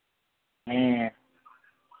 Man.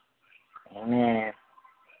 Amen.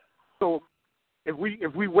 So if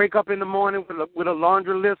we wake up in the morning with a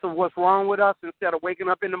laundry list of what's wrong with us, instead of waking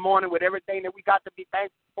up in the morning with everything that we got to be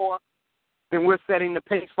thankful for, then we're setting the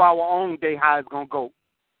pace for our own day, how it's going to go.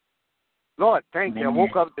 Lord, thank you. I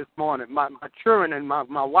woke up this morning. My children and my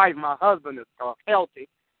wife, my husband are healthy.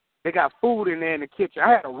 They got food in there in the kitchen.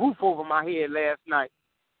 I had a roof over my head last night.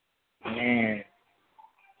 Man.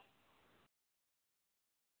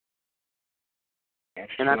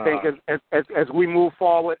 And I think as we move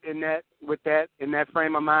forward in that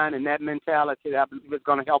frame of mind and that mentality, I believe it's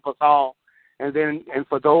going to help us all. And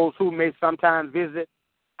for those who may sometimes visit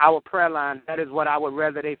our prayer line, that is what I would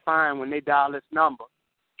rather they find when they dial this number.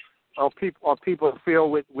 Or people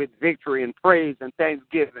filled with victory and praise and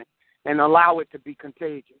thanksgiving, and allow it to be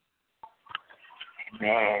contagious.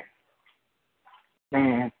 Man.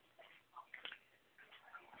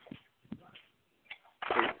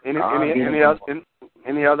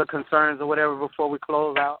 Any other concerns or whatever before we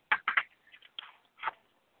close out?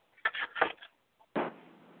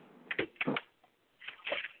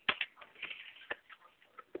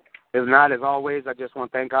 If not, as always, I just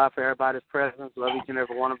want to thank God for everybody's presence. Love each and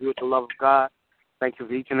every one of you with the love of God. Thank you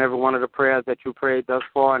for each and every one of the prayers that you prayed thus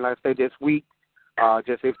far. And like I say, this week,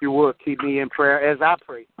 just if you would, keep me in prayer as I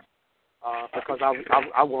pray. Because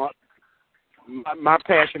I want, my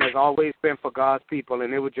passion has always been for God's people.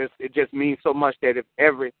 And it just means so much that if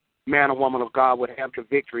every man or woman of God would have the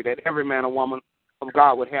victory, that every man or woman of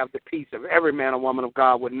God would have the peace, if every man or woman of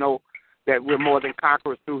God would know that we're more than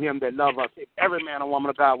conquerors through him that love us. If every man or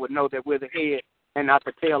woman of God would know that we're the head and not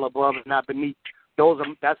the tail, above and not beneath. I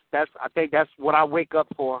think that's what I wake up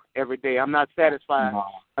for every day. I'm not satisfied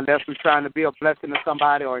unless we're trying to be a blessing to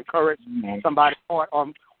somebody or encourage somebody or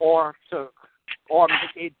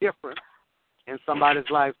make a difference in somebody's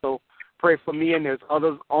life. So pray for me, and there's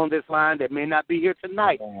others on this line that may not be here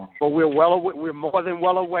tonight, but we're more than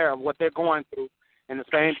well aware of what they're going through. And the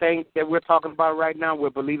same thing that we're talking about right now,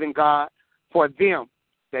 we're believing God for them,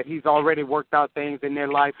 that he's already worked out things in their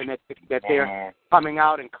life, and that they're coming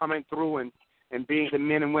out and coming through and being the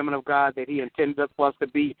men and women of God that he intended for us to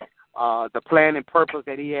be. The plan and purpose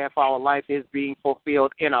that he had for our life is being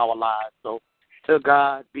fulfilled in our lives. So to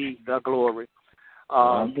God be the glory.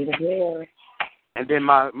 And then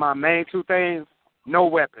my main two things, no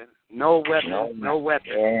weapon.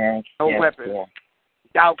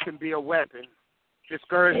 Doubt can be a weapon.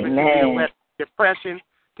 Discouragement can be a weapon. Depression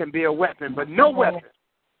can be a weapon, but no weapon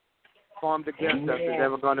formed against us is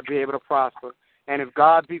ever going to be able to prosper. And if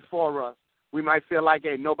God be for us, we might feel like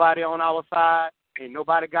ain't nobody on our side, ain't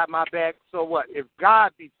nobody got my back. So what? If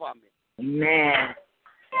God be for me,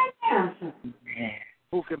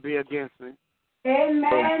 who can be against me?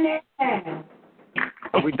 Amen.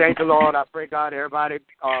 We thank the Lord. I pray, God, everybody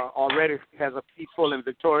already has a peaceful and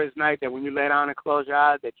victorious night, that when you lay down and close your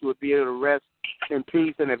eyes, that you would be able to rest in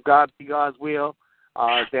peace. And if God be God's will,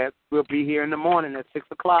 that we'll be here in the morning at 6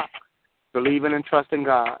 o'clock, believing and trusting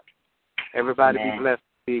God. Everybody be blessed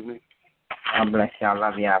this evening. God bless y'all.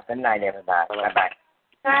 Love y'all. Good night, everybody. Bye-bye.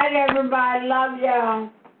 Good night, everybody. Love y'all.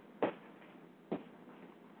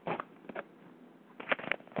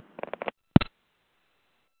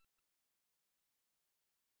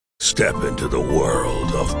 Step into the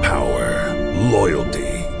world of power, loyalty,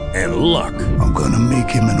 and luck. I'm gonna make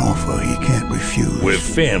him an offer he can't refuse. With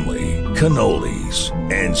family, cannolis,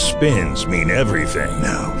 and spins mean everything.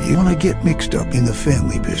 Now, you wanna get mixed up in the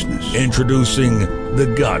family business. Introducing The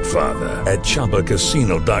Godfather at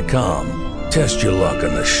ChumbaCasino.com. Test your luck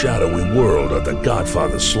in the shadowy world of The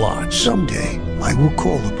Godfather slot. Someday, I will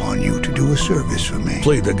call upon you to do a service for me.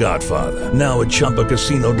 Play The Godfather now at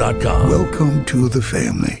ChumbaCasino.com. Welcome to the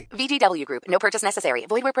family. VGW Group. No purchase necessary.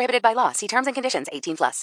 Void where prohibited by law. See terms and conditions. 18+.